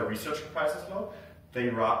keep their research prices low, they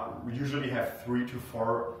usually have 3 to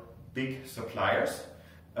 4 big suppliers,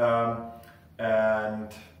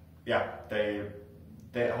 and yeah,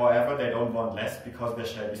 however, they don't want less because there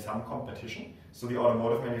shall be some competition. So the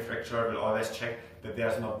automotive manufacturer will always check that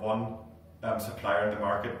there's not one supplier in the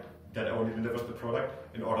market that only delivers the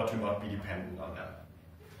product in order to not be dependent on them.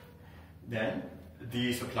 Then,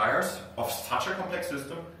 the suppliers of such a complex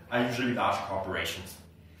system are usually large corporations,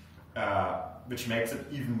 which makes it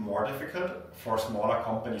even more difficult for smaller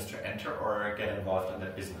companies to enter or get involved in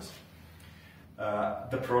that business.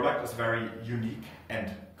 The product is very unique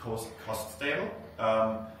and cost stable,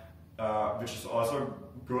 which is also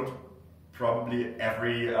good. Probably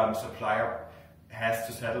every supplier has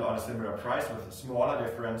to settle on a similar price with smaller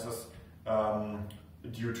differences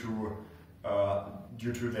due to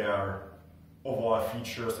their overall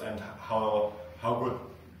features and how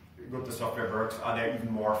good the software works. Are there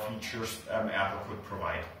even more features Apple could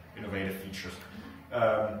provide, innovative features?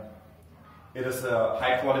 It is a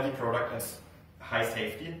high quality product and high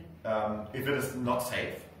safety. If it is not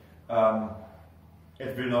safe,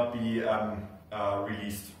 it will not be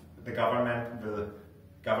released. The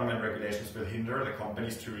government regulations will hinder the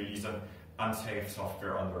companies to release an unsafe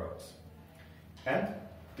software on the roads. And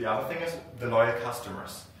the other thing is the loyal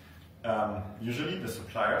customers. Usually the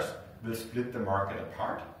suppliers will split the market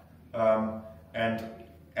apart, and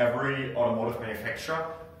every automotive manufacturer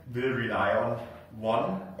will rely on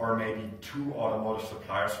one or maybe two automotive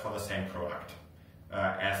suppliers for the same product,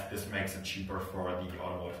 as this makes it cheaper for the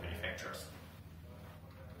automotive manufacturers.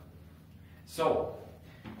 So,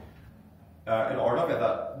 in order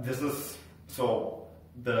whether this is, so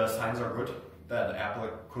the signs are good that Apple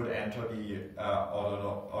could enter the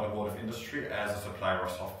automotive industry as a supplier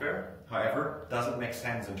of software. However, does it make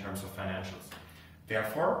sense in terms of financials?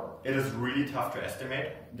 Therefore, it is really tough to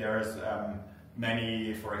estimate. There is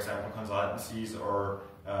many, for example, consultancies or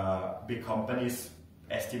big companies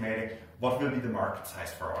estimating what will be the market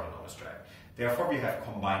size for autonomous driving. Therefore, we have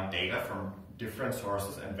combined data from different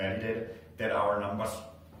sources and validated that our numbers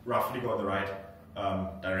roughly go in the right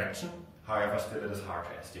direction. However, still it is hard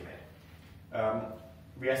to estimate.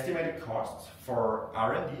 We estimated costs for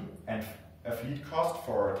R&D and a fleet cost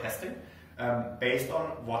for testing based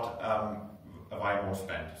on what Waymo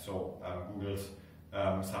spent, so Google's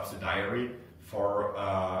subsidiary for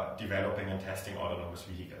developing and testing autonomous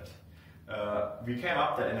vehicles. We came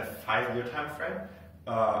up that in a 5-year time frame,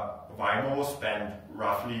 Waymo spent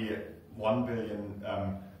roughly $1 billion.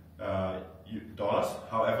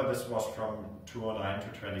 However, this was from 2009 to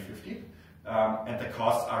 2050, and the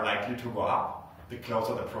costs are likely to go up the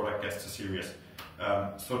closer the product gets to series.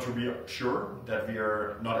 So to be sure that we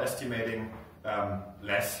are not estimating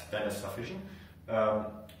less than is sufficient,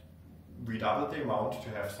 we doubled the amount to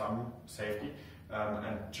have some safety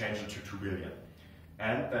and changed it to 2 billion.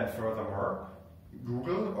 And then furthermore,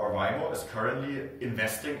 Google or Waymo is currently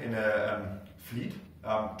investing in a fleet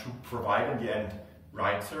to provide in the end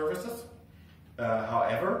ride services.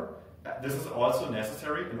 However, this is also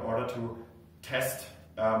necessary in order to test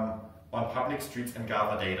on public streets and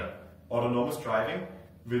gather data. Autonomous driving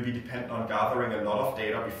will be dependent on gathering a lot of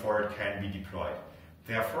data before it can be deployed.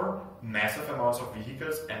 Therefore, massive amounts of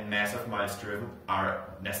vehicles and massive miles driven are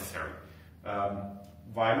necessary.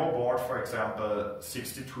 Waymo bought, for example,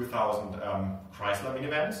 62,000 Chrysler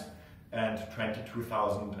minivans and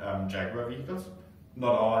 22,000 Jaguar vehicles.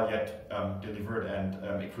 Not all yet delivered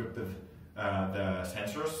and equipped with the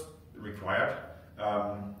sensors required.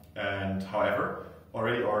 And however,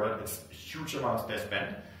 already ordered, it's huge amounts they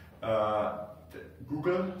spent.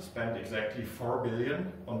 Google spent exactly 4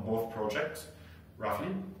 billion on both projects, roughly.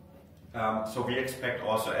 So we expect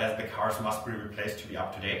also, as the cars must be replaced to be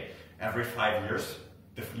up to date, every 5 years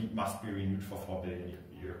the fleet must be renewed for $4 billion.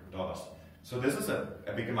 So this is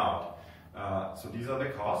a big amount. So these are the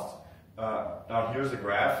costs. Now here's a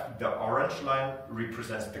graph. The orange line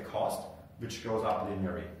represents the cost, which goes up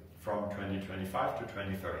linearly from 2025 to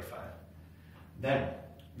 2035. Then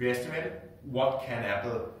we estimated what can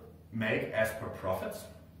Apple make as per profits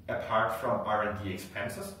apart from R&D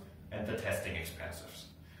expenses and the testing expenses.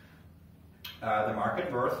 The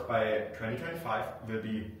market worth by 2025 will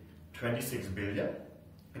be 26 billion,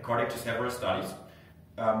 according to several studies.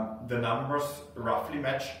 The numbers roughly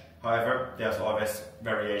match. However, there's always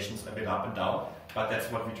variations a bit up and down, but that's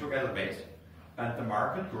what we took as a base. And the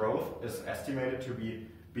market growth is estimated to be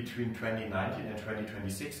between 2019 and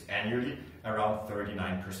 2026 annually around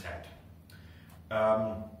 39%.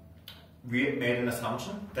 We made an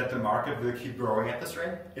assumption that the market will keep growing at this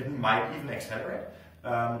rate. It might even accelerate.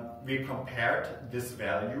 We compared this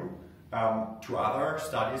value to other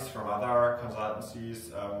studies from other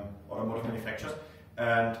consultancies, automotive manufacturers,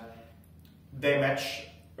 and they match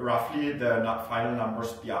roughly the final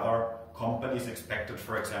numbers the other companies expected,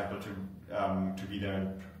 for example, to be there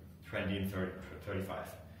in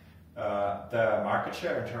 2035. The market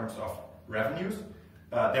share in terms of revenues,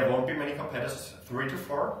 there won't be many competitors, 3 to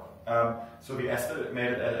 4. So we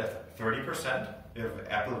estimated it at 30% if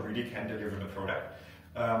Apple really can deliver the product.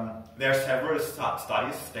 There are several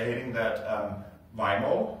studies stating that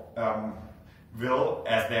Waymo will,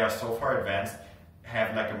 as they are so far advanced,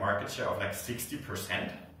 have like a market share of like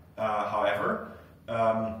 60%. However,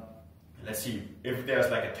 let's see, if there's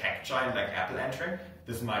like a tech giant like Apple entering,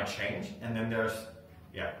 this might change, and then there's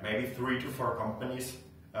maybe 3 to 4 companies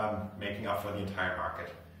making up for the entire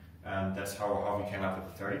market. And that's how we came up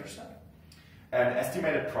with the 30%. An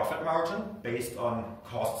estimated profit margin based on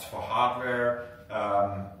costs for hardware,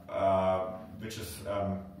 which is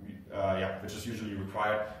usually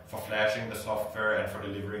required for flashing the software and for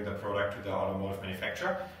delivering the product to the automotive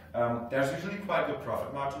manufacturer. There's usually quite good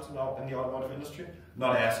profit margins in the automotive industry.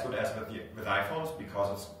 Not as good as with iPhones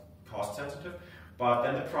because it's cost sensitive, but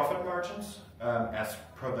then the profit margins, as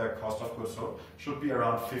per the cost of goods sold, should be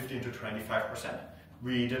around 15 to 25%.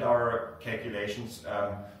 We did our calculations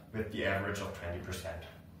with the average of 20%.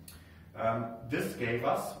 This gave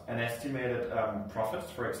us an estimated profits,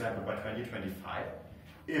 for example, by 2025,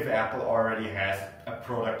 if Apple already has a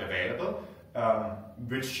product available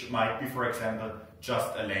which might be, for example,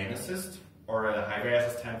 just a lane assist or a highway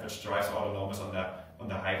assistant which drives autonomous on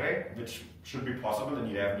the highway, which should be possible in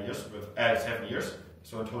 11 years with 7 years.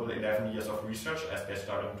 So in total 11 years of research as they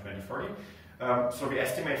started in 2040. So we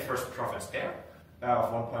estimate first profits there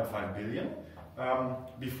of 1.5 billion.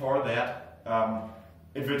 Before that,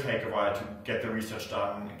 it will take a while to get the research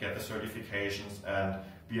done, get the certifications, and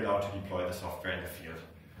be allowed to deploy the software in the field.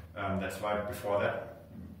 That's why before that,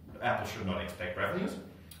 Apple should not expect revenues.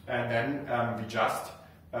 And then we just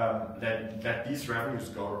let these revenues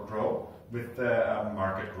grow with the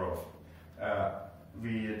market growth.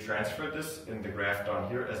 We transfer this in the graph down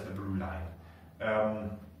here as the blue line.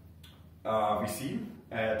 We see,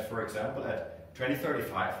 for example, at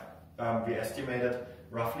 2035, we estimated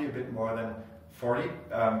roughly a bit more than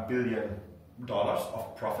 $40 billion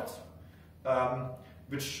of profits,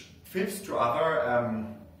 which fits to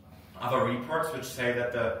other reports which say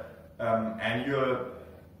that the annual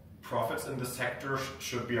profits in the sector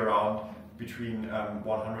should be around between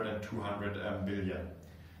 100 and 200 billion.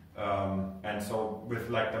 And so with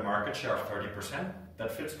like the market share of 30%,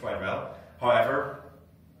 that fits quite well. However,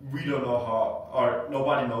 we don't know how, or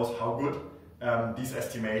nobody knows how good these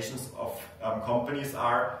estimations of companies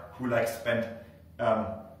are who like spend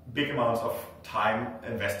big amounts of time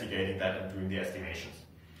investigating that and doing the estimations.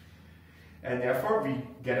 And therefore we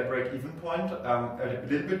get a break-even point a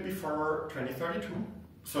little bit before 2032.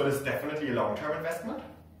 So it is definitely a long-term investment,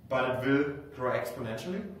 but it will grow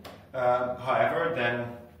exponentially. However,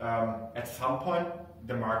 then at some point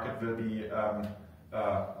the market will be,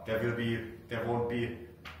 there won't be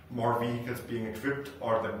more vehicles being equipped,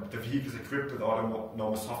 or the vehicles equipped with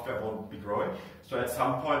autonomous software won't be growing. So at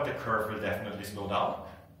some point the curve will definitely slow down,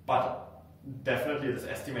 but definitely it is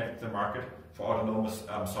estimated the market for autonomous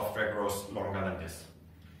software grows longer than this.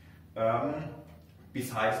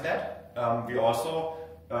 Besides that, we also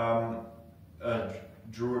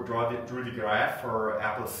drew the graph for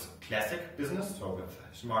Apple's classic business, so with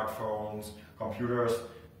smartphones, computers,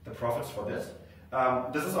 the profits for this.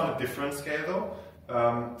 This is on a different scale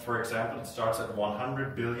though. For example, it starts at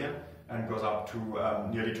 100 billion and goes up to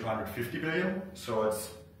nearly 250 billion. So it's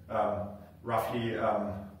roughly,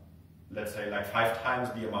 let's say, like 5 times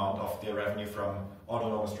the amount of the revenue from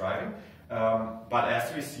autonomous driving. But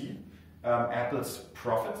as we see, Apple's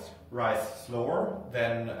profits rise slower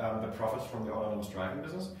than the profits from the autonomous driving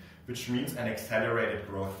business, which means an accelerated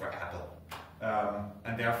growth for Apple.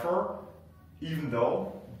 And therefore, even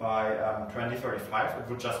though by 2035 it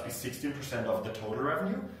would just be 16% of the total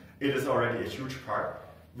revenue, it is already a huge part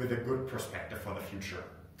with a good perspective for the future.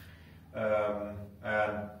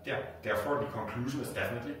 And yeah, therefore the conclusion is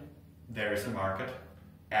definitely there is a market,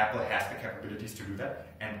 Apple has the capabilities to do that,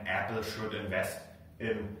 and Apple should invest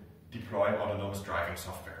in deploying autonomous driving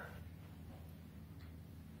software.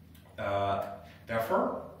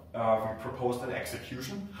 Therefore, we proposed an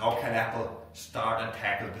execution. How can Apple start and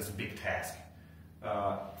tackle this big task?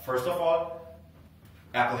 First of all,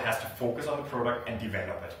 Apple has to focus on the product and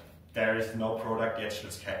develop it. There is no product yet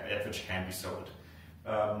which can be sold.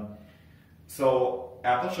 So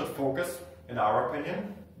Apple should focus, in our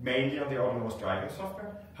opinion, mainly on the autonomous driving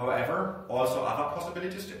software. However, also other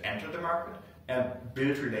possibilities to enter the market and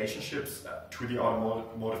build relationships to the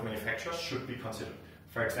automotive manufacturers should be considered.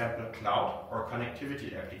 For example, cloud or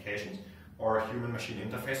connectivity applications or human-machine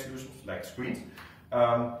interface solutions like screens,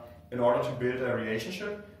 in order to build a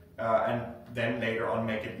relationship and then later on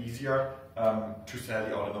make it easier to sell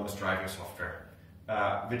the autonomous driving software,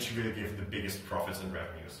 which will give the biggest profits and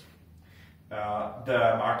revenues.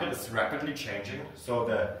 The market is rapidly changing, so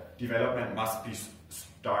the development must be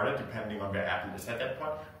started depending on where Apple is at that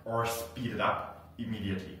point, or speed it up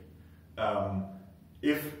immediately.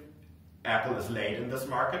 If Apple is late in this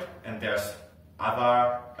market and there's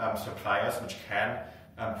other suppliers which can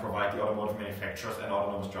provide the automotive manufacturers and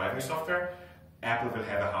autonomous driving software, Apple will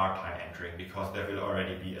have a hard time entering because there will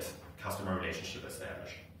already be a customer relationship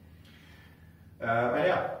established. And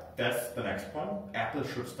yeah, that's the next point. Apple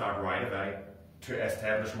should start right away to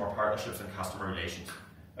establish more partnerships and customer relations.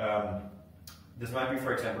 This might be,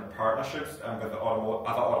 for example, partnerships with other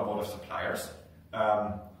automotive suppliers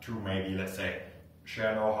to maybe, let's say,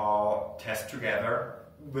 share know-how, test together,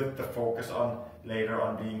 with the focus on later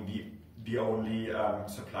on being the only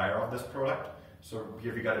supplier of this product. So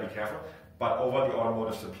here we got to be careful. But over the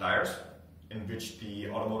automotive suppliers, in which the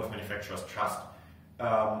automotive manufacturers trust,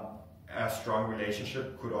 a strong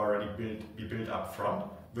relationship could already be built up front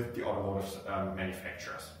with the automotive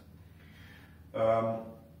manufacturers.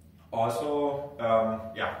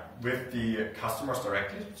 With the customers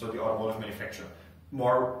directly, so the automotive manufacturer,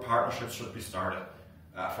 more partnerships should be started.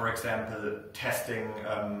 For example, testing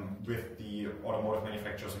with the automotive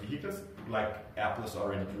manufacturers' vehicles, like Apple is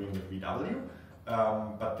already doing with VW.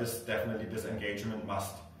 But this engagement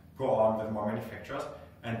must go on with more manufacturers,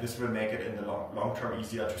 and this will make it in the long term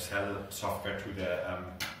easier to sell software to the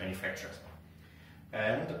manufacturers.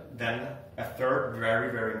 And then a third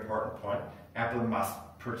very important point, Apple must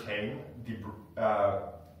obtain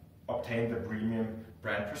the premium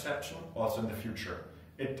brand perception also in the future.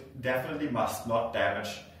 It definitely must not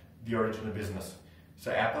damage the original business.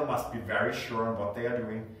 So Apple must be very sure on what they are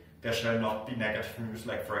doing. There shall not be negative news,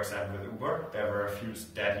 like for example with Uber, there were a few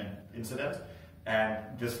deadly incidents, and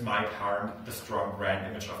this might harm the strong brand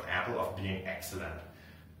image of Apple of being excellent.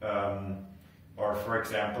 Or for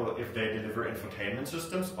example, if they deliver infotainment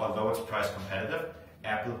systems, although it's price competitive,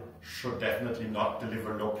 Apple should definitely not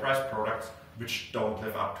deliver low price products which don't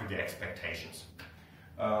live up to the expectations.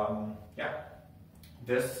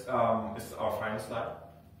 This is our final slide.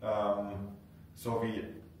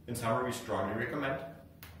 In summary, we strongly recommend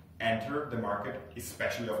enter the market,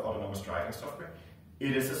 especially of autonomous driving software.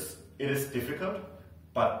 It is difficult,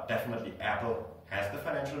 but definitely Apple has the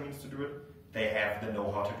financial means to do it. They have the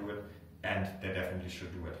know-how to do it, and they definitely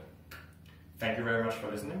should do it. Thank you very much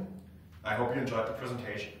for listening. I hope you enjoyed the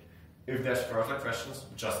presentation. If there's further questions,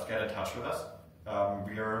 just get in touch with us.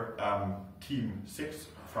 We are Team 6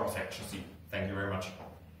 from Section C. Thank you very much.